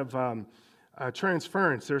kind of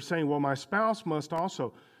transference. They're saying, well, my spouse must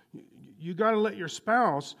also. You got to let your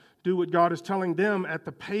spouse do what God is telling them at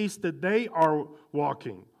the pace that they are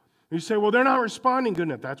walking. You say, well, they're not responding good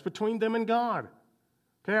enough. That's between them and God.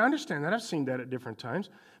 Okay, I understand that. I've seen that at different times.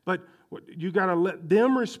 But you got to let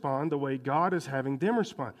them respond the way God is having them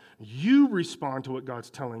respond. You respond to what God's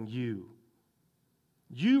telling you.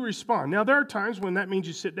 You respond. Now, there are times when that means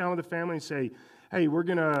you sit down with the family and say, hey, we're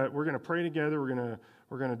gonna pray together.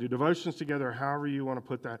 We're gonna do devotions together, however you want to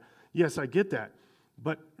put that. Yes, I get that.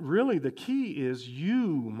 But really, the key is you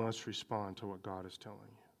must respond to what God is telling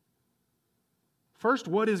you. First,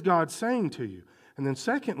 what is God saying to you? And then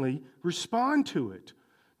secondly, respond to it.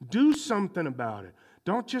 Do something about it.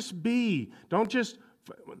 Don't just be. Don't just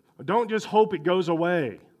hope it goes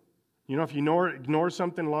away. You know, if you ignore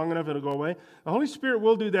something long enough, it'll go away. The Holy Spirit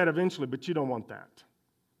will do that eventually, but you don't want that.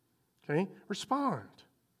 Okay? Respond.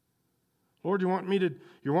 Lord, you want me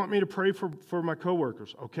to pray for my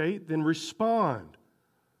coworkers. Okay? Then respond.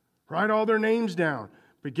 Write all their names down.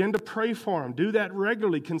 Begin to pray for them. Do that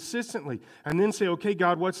regularly, consistently. And then say, okay,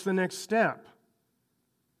 God, what's the next step?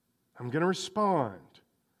 I'm going to respond.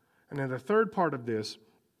 And then the third part of this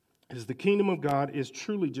is the kingdom of God is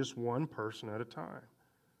truly just one person at a time.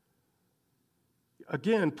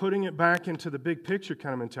 Again, putting it back into the big picture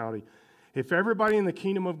kind of mentality. If everybody in the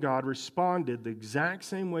kingdom of God responded the exact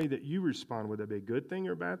same way that you respond, would that be a good thing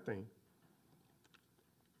or a bad thing?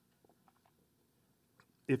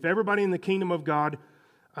 If everybody in the kingdom of God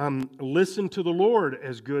listened to the Lord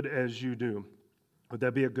as good as you do, would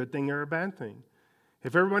that be a good thing or a bad thing?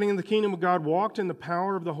 If everybody in the kingdom of God walked in the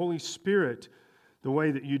power of the Holy Spirit the way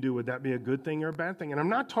that you do, would that be a good thing or a bad thing? And I'm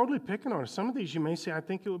not totally picking on it. Some of these you may say, I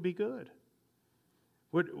think it would be good.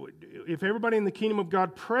 If everybody in the kingdom of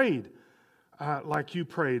God prayed like you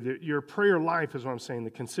prayed, your prayer life is what I'm saying, the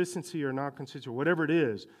consistency or not consistency, or whatever it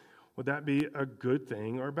is, would that be a good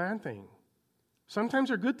thing or a bad thing? Sometimes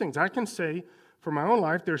they're good things. I can say for my own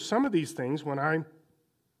life, there's some of these things when I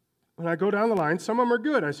go down the line, some of them are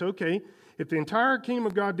good. I say, okay, if the entire kingdom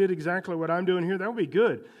of God did exactly what I'm doing here, that would be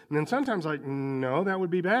good. And then sometimes like, no, that would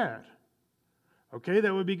be bad. Okay,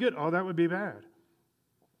 that would be good. Oh, that would be bad.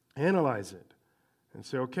 Analyze it and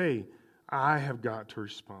say, okay, I have got to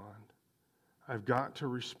respond. I've got to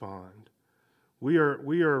respond. We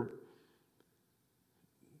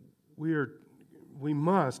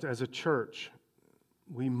must, as a church,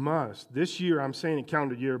 we must, this year, I'm saying a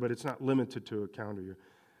calendar year, but it's not limited to a calendar year.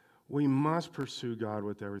 We must pursue God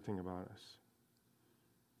with everything about us.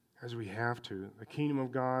 As we have to. The kingdom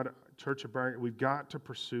of God, Church of Brighton, we've got to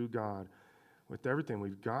pursue God with everything.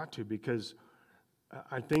 We've got to, because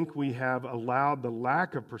I think we have allowed the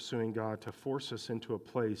lack of pursuing God to force us into a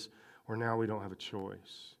place where now we don't have a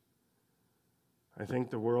choice. I think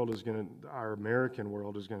the world is our American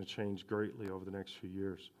world is going to change greatly over the next few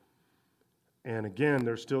years. And again,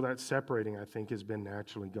 there's still that separating, I think, has been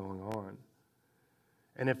naturally going on.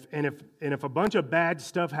 And if a bunch of bad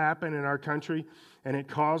stuff happen in our country and it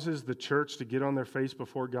causes the church to get on their face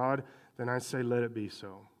before God, then I say let it be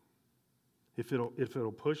so. If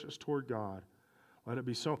it'll push us toward God, let it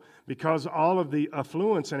be so. Because all of the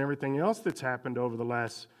affluence and everything else that's happened over the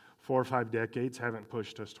last 4 or 5 decades haven't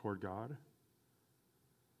pushed us toward God.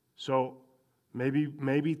 So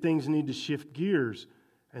maybe things need to shift gears,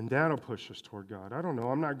 and that'll push us toward God. I don't know.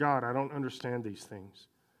 I'm not God. I don't understand these things.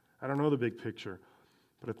 I don't know the big picture.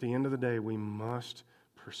 But at the end of the day, we must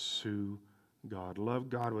pursue God. Love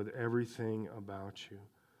God with everything about you.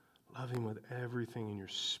 Love Him with everything in your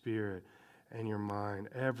spirit and your mind.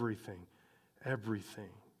 Everything.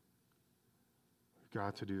 Everything. We've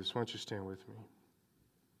got to do this. Why don't you stand with me?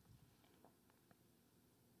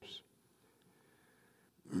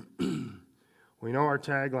 We know our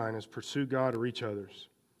tagline is pursue God or reach others.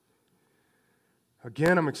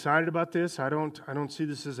 Again, I'm excited about this. I don't see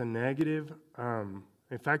this as a negative.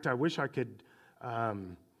 In fact, I wish I could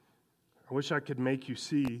make you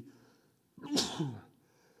see.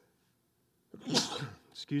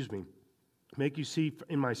 Excuse me. Make you see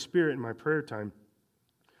in my spirit, in my prayer time,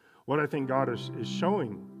 what I think God is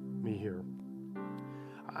showing me here.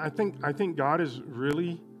 I think God is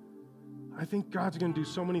really. I think God's going to do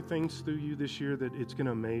so many things through you this year that it's going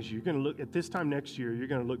to amaze you. You're going to look at this time next year. You're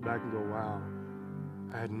going to look back and go, "Wow,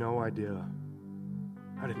 I had no idea.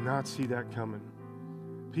 I did not see that coming."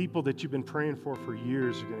 People that you've been praying for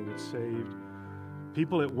years are going to get saved.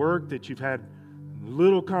 People at work that you've had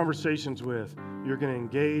little conversations with, you're going to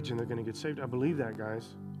engage and they're going to get saved. I believe that,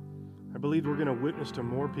 guys. I believe we're going to witness to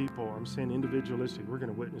more people. I'm saying individualistic. We're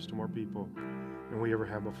going to witness to more people than we ever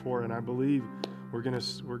have before. And I believe we're going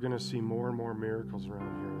to see more and more miracles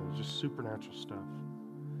around here. It's just supernatural stuff.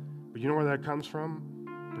 But you know where that comes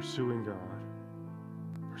from? Pursuing God.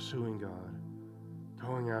 Pursuing God.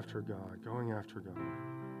 Going after God. Going after God.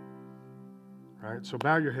 Right? So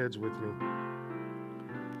bow your heads with me.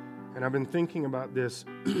 And I've been thinking about this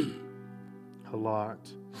a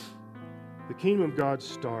lot. The kingdom of God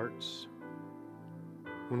starts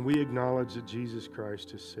when we acknowledge that Jesus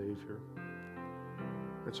Christ is Savior.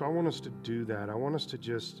 And so I want us to do that. I want us to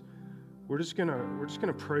we're just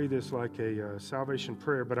gonna pray this like a salvation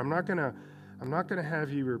prayer, but I'm not gonna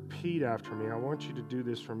have you repeat after me. I want you to do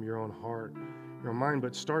this from your own heart, your own mind,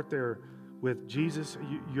 but start there with Jesus.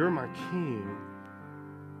 You're my King.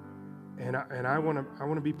 And I want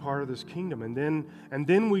to be part of this kingdom, and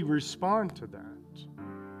then we respond to that.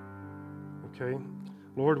 Okay,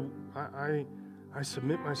 Lord, I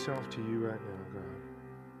submit myself to you right now, God.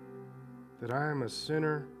 That I am a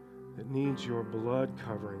sinner that needs your blood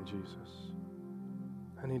covering, Jesus.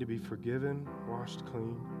 I need to be forgiven, washed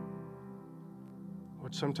clean.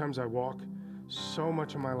 Lord, sometimes I walk. So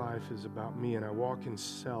much of my life is about me, and I walk in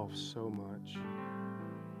self so much.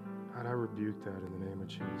 God, I rebuke that in the name of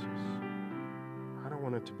Jesus. I don't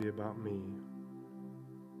want it to be about me.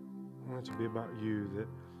 I want it to be about you.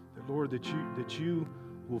 That Lord, that you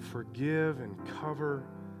will forgive and cover,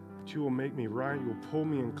 that you will make me right, you will pull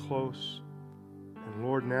me in close. And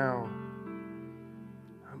Lord, now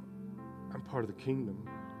I'm part of the kingdom.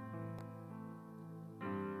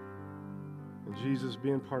 And Jesus,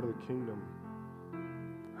 being part of the kingdom,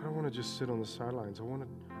 I don't want to just sit on the sidelines. I want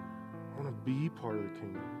to be part of the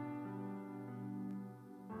kingdom.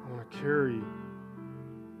 I want to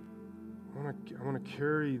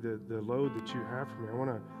carry the load that you have for me. I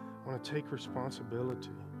want to take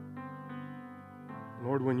responsibility.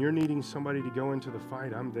 Lord, when you're needing somebody to go into the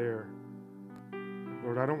fight, I'm there.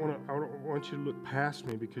 Lord, I don't want you to look past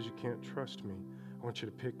me because you can't trust me. I want you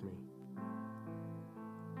to pick me.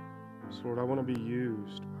 So Lord, I want to be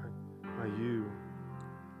used by you.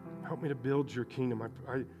 Help me to build your kingdom.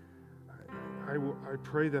 I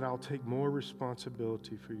pray that I'll take more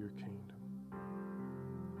responsibility for your kingdom.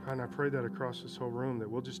 God, and I pray that across this whole room, that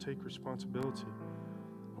we'll just take responsibility.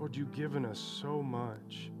 Lord, you've given us so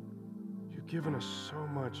much. You've given us so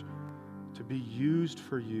much to be used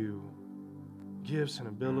for you. Gifts and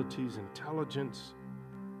abilities, intelligence,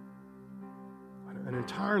 an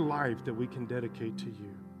entire life that we can dedicate to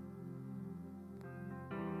you.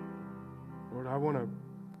 Lord, I want to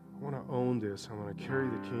own this. I want to carry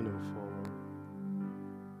the kingdom forward.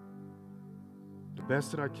 The best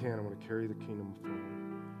that I can, I want to carry the kingdom forward.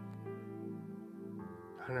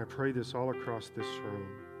 And I pray this all across this room.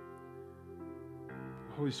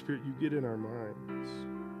 Holy Spirit, you get in our minds.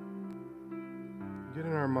 Get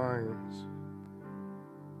in our minds.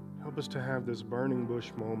 Help us to have this burning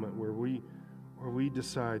bush moment where we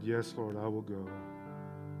decide, yes, Lord, I will go.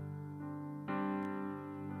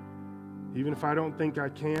 Even if I don't think I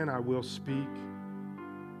can, I will speak.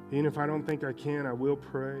 Even if I don't think I can, I will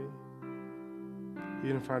pray.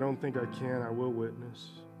 Even if I don't think I can, I will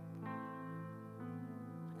witness.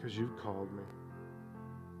 Because you've called me.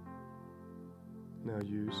 Now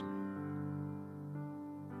use me.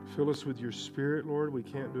 Fill us with your Spirit, Lord. We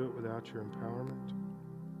can't do it without your empowerment.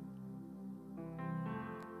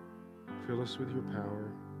 Fill us with your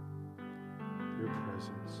power, your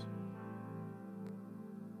presence.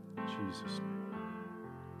 In Jesus' name.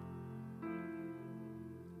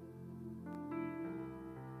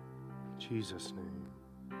 In Jesus' name.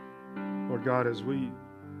 Lord God, as we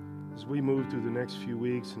move through the next few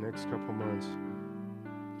weeks, the next couple months,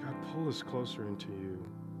 God, pull us closer into you.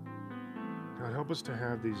 God, help us to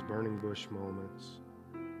have these burning bush moments.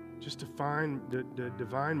 Just to find the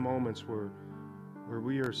divine moments where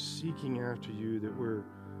we are seeking after you, that we're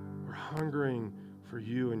hungering for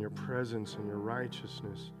you and your presence and your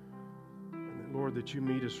righteousness. And that, Lord, that you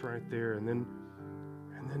meet us right there, and then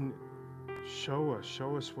show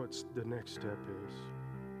us what the next step is.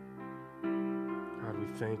 God, we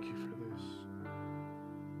thank you for this.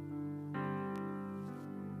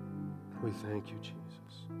 We thank you,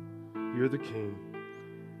 Jesus. You're the King,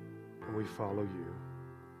 and we follow you.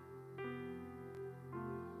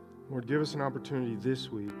 Lord, give us an opportunity this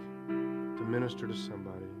week to minister to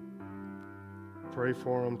somebody. Pray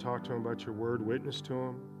for them, talk to them about your word, witness to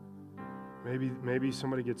them. Maybe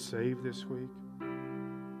somebody gets saved this week.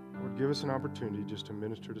 Lord, give us an opportunity just to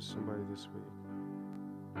minister to somebody this week,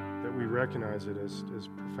 that we recognize it as a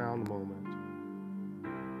profound moment.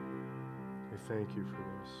 We thank you for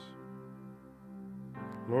this.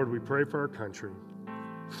 Lord, we pray for our country.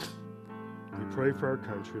 We pray for our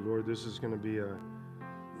country. Lord, this is going to be a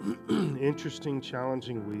interesting,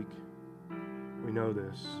 challenging week. We know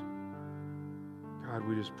this. God,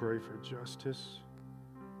 we just pray for justice.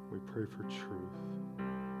 We pray for truth.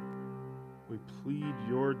 We plead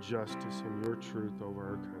your justice and your truth over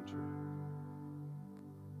our country.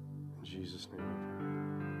 In Jesus' name we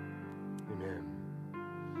pray. Amen.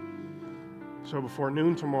 So before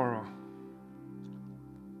noon tomorrow,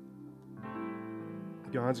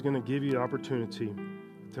 God's going to give you the opportunity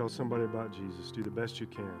to tell somebody about Jesus. Do the best you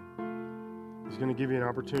can. He's going to give you an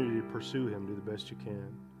opportunity to pursue him. Do the best you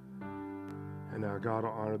can. And God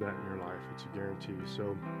will honor that in your life. It's a guarantee.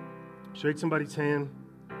 So shake somebody's hand.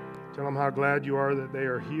 Tell them how glad you are that they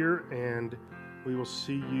are here. And we will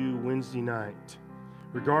see you Wednesday night.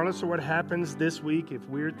 Regardless of what happens this week, if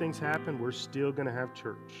weird things happen, we're still going to have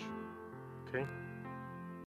church. Okay?